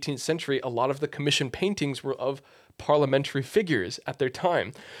and 18th century, a lot of the commissioned paintings were of parliamentary figures at their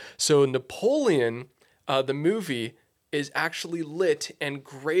time. So Napoleon, the movie, is actually lit and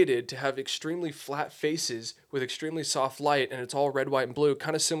graded to have extremely flat faces with extremely soft light, and it's all red, white, and blue,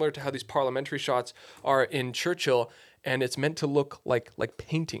 kind of similar to how these parliamentary shots are in Churchill, and it's meant to look like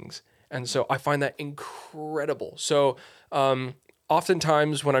paintings. And so I find that incredible. So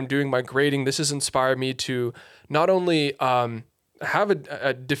oftentimes when I'm doing my grading, this has inspired me to not only have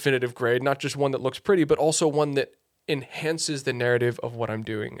a definitive grade, not just one that looks pretty, but also one that enhances the narrative of what I'm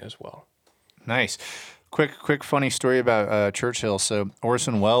doing as well. Nice. Quick funny story about Churchill. So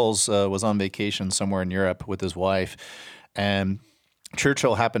Orson Welles was on vacation somewhere in Europe with his wife, and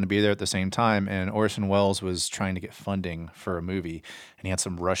Churchill happened to be there at the same time, and Orson Welles was trying to get funding for a movie, and he had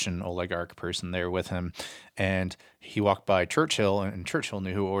some Russian oligarch person there with him, and he walked by Churchill, and Churchill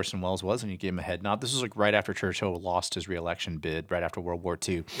knew who Orson Welles was, and he gave him a head nod. This was like right after Churchill lost his re-election bid, right after World War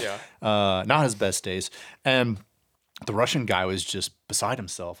II. Yeah. Not his best days. And the Russian guy was just beside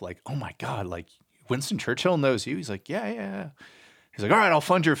himself, like, oh my God, like, Winston Churchill knows you? He's like, yeah. He's like, all right, I'll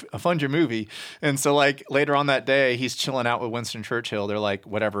fund your movie. And so like later on that day, he's chilling out with Winston Churchill. They're like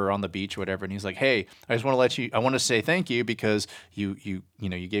whatever on the beach, whatever. And he's like, hey, I want to say thank you because you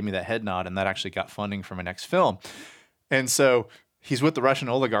gave me that head nod and that actually got funding for my next film. And so he's with the Russian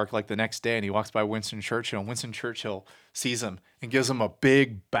oligarch like the next day, and he walks by Winston Churchill, and Winston Churchill sees him and gives him a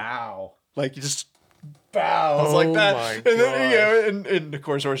big bow, like just bows like that. And then, and of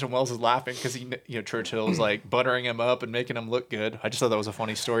course Orson Welles is laughing because Churchill is like buttering him up and making him look good. I just thought that was a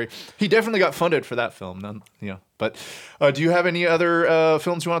funny story. He definitely got funded for that film. But do you have any other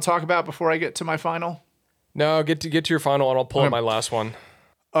films you want to talk about before I get to my final? No, get to your final, and I'll pull up my last one.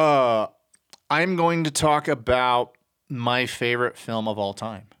 I'm going to talk about my favorite film of all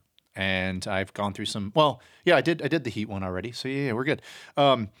time. And I've gone through some. Well, yeah, I did the Heat one already. So yeah, we're good.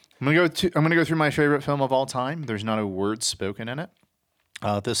 I'm gonna go through my favorite film of all time. There's not a word spoken in it.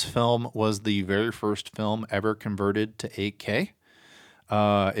 This film was the very first film ever converted to 8K.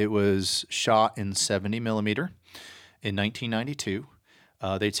 It was shot in 70 millimeter in 1992.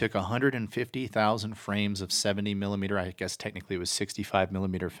 They took 150,000 frames of 70 millimeter. I guess technically it was 65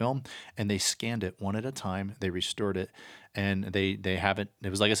 millimeter film, and they scanned it one at a time. They restored it, and they have it. It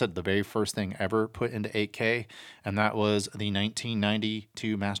was, like I said, the very first thing ever put into 8K, and that was the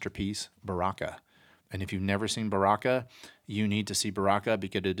 1992 masterpiece Baraka. And if you've never seen Baraka, you need to see Baraka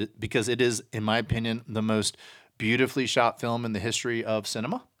because it is, in my opinion, the most beautifully shot film in the history of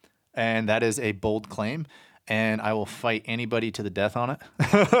cinema, and that is a bold claim. And I will fight anybody to the death on it.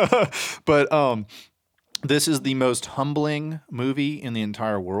 But this is the most humbling movie in the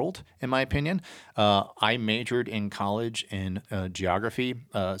entire world, in my opinion. I majored in college in geography,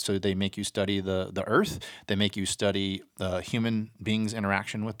 so they make you study the Earth. They make you study human beings'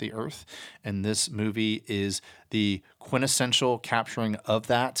 interaction with the Earth. And this movie is the quintessential capturing of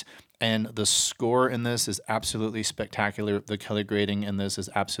that. And the score in this is absolutely spectacular. The color grading in this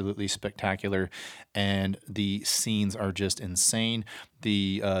is absolutely spectacular. And the scenes are just insane.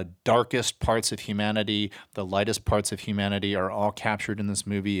 The darkest parts of humanity, the lightest parts of humanity are all captured in this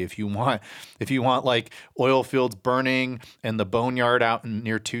movie. If you want like oil fields burning and the boneyard out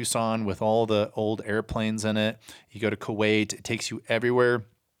near Tucson with all the old airplanes in it, you go to Kuwait, it takes you everywhere.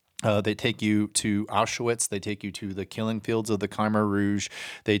 They take you to Auschwitz. They take you to the killing fields of the Khmer Rouge.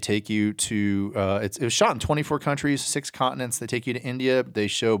 They take you to it was shot in 24 countries, 6 continents. They take you to India. They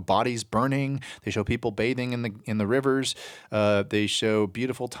show bodies burning. They show people bathing in the rivers. They show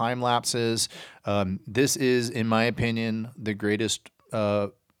beautiful time lapses. This is, in my opinion, the greatest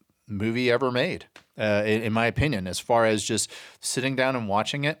movie ever made. In my opinion, as far as just sitting down and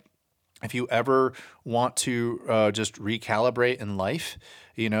watching it. If you ever want to just recalibrate in life,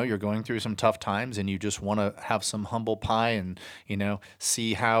 you're going through some tough times and you just want to have some humble pie and,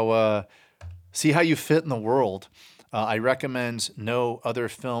 see how you fit in the world. I recommend no other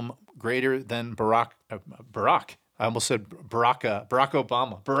film greater than Barack. I almost said Barack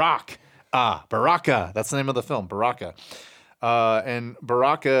Obama. Baraka. That's the name of the film, Baraka. And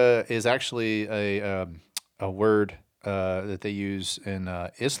Baraka is actually a word that they use in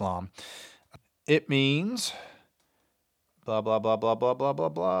Islam. It means blah, blah, blah, blah, blah, blah, blah,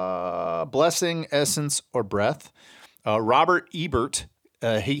 blah, blessing, essence, or breath. Robert Ebert,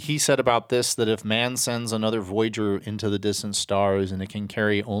 he said about this that if man sends another Voyager into the distant stars and it can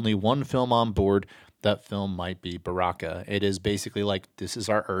carry only one film on board, that film might be Baraka. It is basically like, this is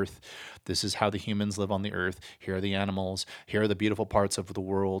our Earth. This is how the humans live on the Earth. Here are the animals. Here are the beautiful parts of the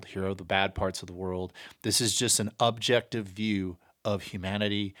world. Here are the bad parts of the world. This is just an objective view of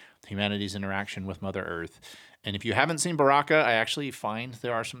humanity, humanity's interaction with Mother Earth. And if you haven't seen Baraka, I actually find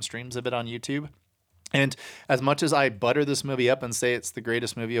there are some streams of it on YouTube. And as much as I butter this movie up and say it's the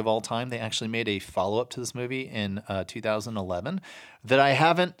greatest movie of all time, they actually made a follow-up to this movie in 2011 that I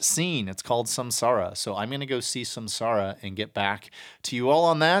haven't seen. It's called Samsara. So I'm going to go see Samsara and get back to you all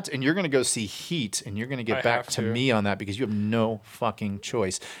on that. And you're going to go see Heat, and you're going to get back to me on that because you have no fucking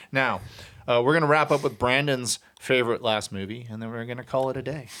choice. Now, we're going to wrap up with Brandon's favorite last movie, and then we're going to call it a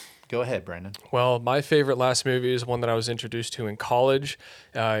day. Go ahead, Brandon. Well, my favorite last movie is one that I was introduced to in college.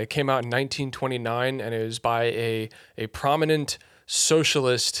 It came out in 1929, and it was by a prominent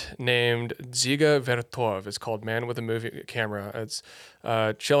socialist named Dziga Vertov. It's called Man with a Movie Camera. It's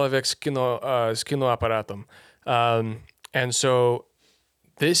Человек с киноаппаратом. And so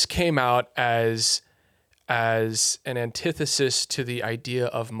this came out as an antithesis to the idea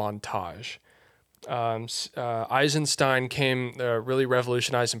of montage. Eisenstein really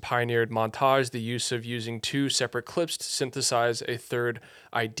revolutionized and pioneered montage, the use of using two separate clips to synthesize a third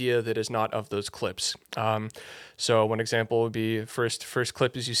idea that is not of those clips. So one example would be first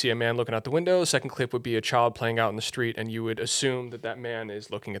clip is you see a man looking out the window. Second clip would be a child playing out in the street, and you would assume that man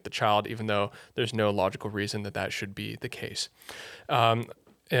is looking at the child, even though there's no logical reason that should be the case.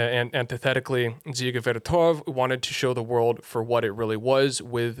 And antithetically, Dziga Vertov wanted to show the world for what it really was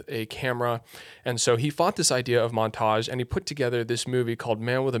with a camera. And so he fought this idea of montage, and he put together this movie called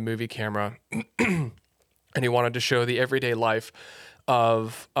Man with a Movie Camera. And he wanted to show the everyday life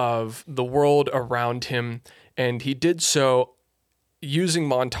of the world around him. And he did so using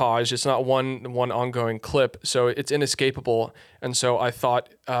montage. It's not one ongoing clip, so it's inescapable. And so I thought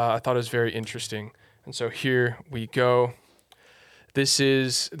it was very interesting. And so here we go. This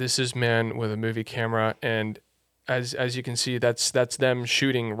is Man with a Movie Camera, and as you can see, that's them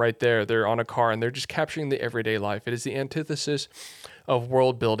shooting right there. They're on a car, and they're just capturing the everyday life. It is the antithesis of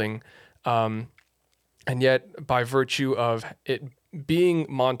world building, and yet by virtue of it being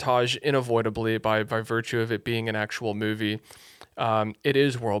montage unavoidably, by virtue of it being an actual movie, it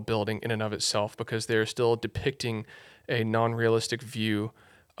is world building in and of itself because they're still depicting a non-realistic view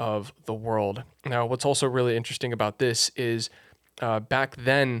of the world. Now, what's also really interesting about this is back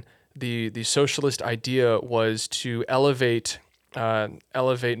then, the socialist idea was to elevate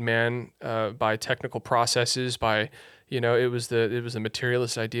man by technical processes. It was the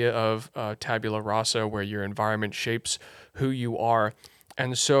materialist idea of tabula rasa, where your environment shapes who you are.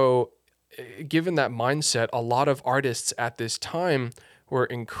 And so, given that mindset, a lot of artists at this time were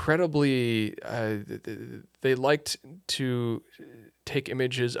incredibly. They liked to take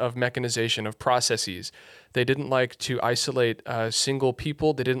images of mechanization, of processes. They didn't like to isolate single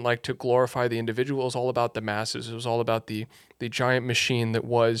people. They didn't like to glorify the individual. It was all about the masses. It was all about the giant machine that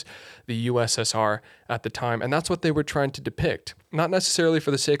was the USSR at the time. And that's what they were trying to depict. Not necessarily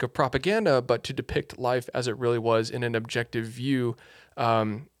for the sake of propaganda, but to depict life as it really was in an objective view,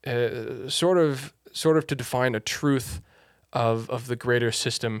 sort of to define a truth of the greater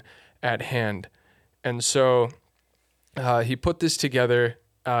system at hand. And so he put this together,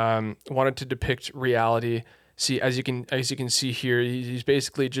 wanted to depict reality. See, as you can see here, he's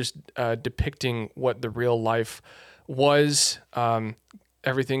basically just depicting what the real life was.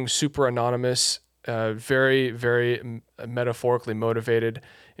 Everything super anonymous, very, very metaphorically motivated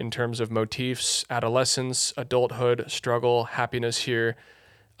in terms of motifs, adolescence, adulthood, struggle, happiness here.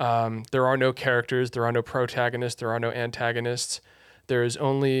 There are no characters, there are no protagonists, there are no antagonists. There is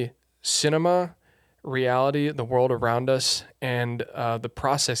only cinema, reality, the world around us, and the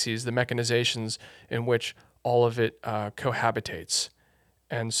processes, the mechanizations in which all of it cohabitates.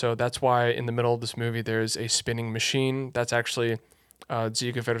 And so that's why in the middle of this movie there's a spinning machine. That's actually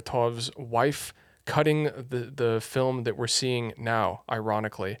Dziga Vertov's wife cutting the film that we're seeing now,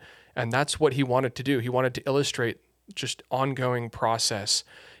 ironically. And that's what he wanted to do. He wanted to illustrate just ongoing process.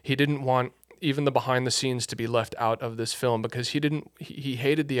 He didn't want even the behind the scenes to be left out of this film because he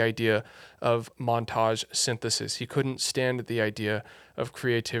hated the idea of montage synthesis. He couldn't stand the idea of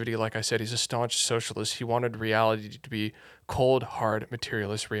creativity. Like I said, he's a staunch socialist. He wanted reality to be cold, hard,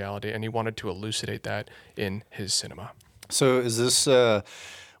 materialist reality, and he wanted to elucidate that in his cinema. So is this,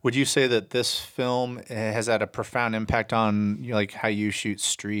 would you say that this film has had a profound impact on like how you shoot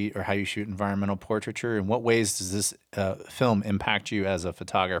street or how you shoot environmental portraiture? In what ways does this film impact you as a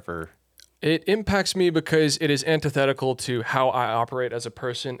photographer? It impacts me because it is antithetical to how I operate as a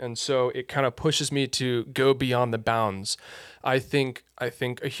person, and so it kind of pushes me to go beyond the bounds. I think a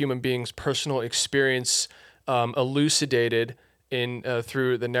human being's personal experience elucidated in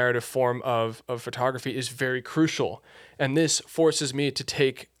through the narrative form of photography is very crucial, and this forces me to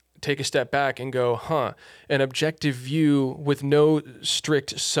take take a step back and go, an objective view with no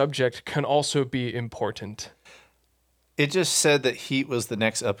strict subject can also be important. It just said that Heat was the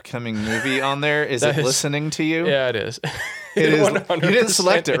next upcoming movie on there. Is it listening to you? Yeah, it is. It is. You didn't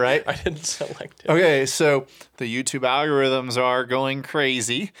select it, right? I didn't select it. Okay, so the YouTube algorithms are going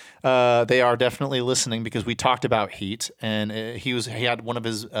crazy. They are definitely listening because we talked about Heat, and he had one of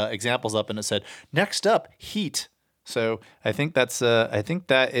his examples up, and it said, "Next up, Heat." So I think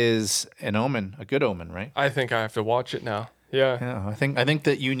that is an omen, a good omen, right? I think I have to watch it now. Yeah. Yeah, I think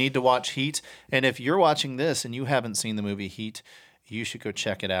that you need to watch Heat, and if you're watching this and you haven't seen the movie Heat, you should go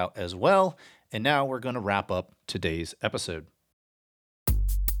check it out as well. And now we're going to wrap up today's episode.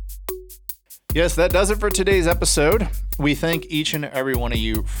 Yes, that does it for today's episode. We thank each and every one of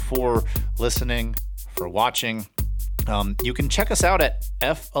you for listening, for watching. You can check us out at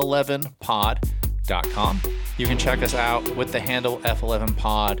f11pod.com. You can check us out with the handle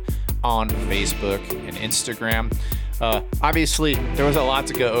F11pod on Facebook and Instagram. Obviously, there was a lot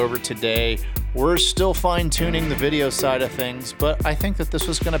to go over today. We're still fine-tuning the video side of things, but I think that this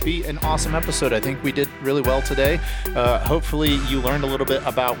was going to be an awesome episode. I think we did really well today. Hopefully, you learned a little bit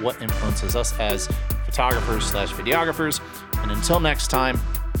about what influences us as photographers/videographers. And until next time,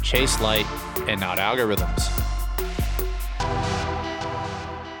 chase light and not algorithms.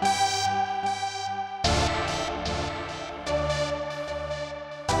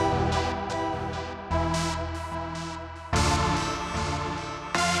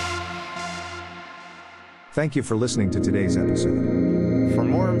 Thank you for listening to today's episode. For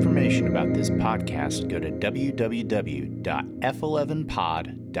more information about this podcast, go to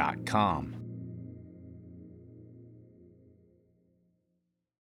www.f11pod.com.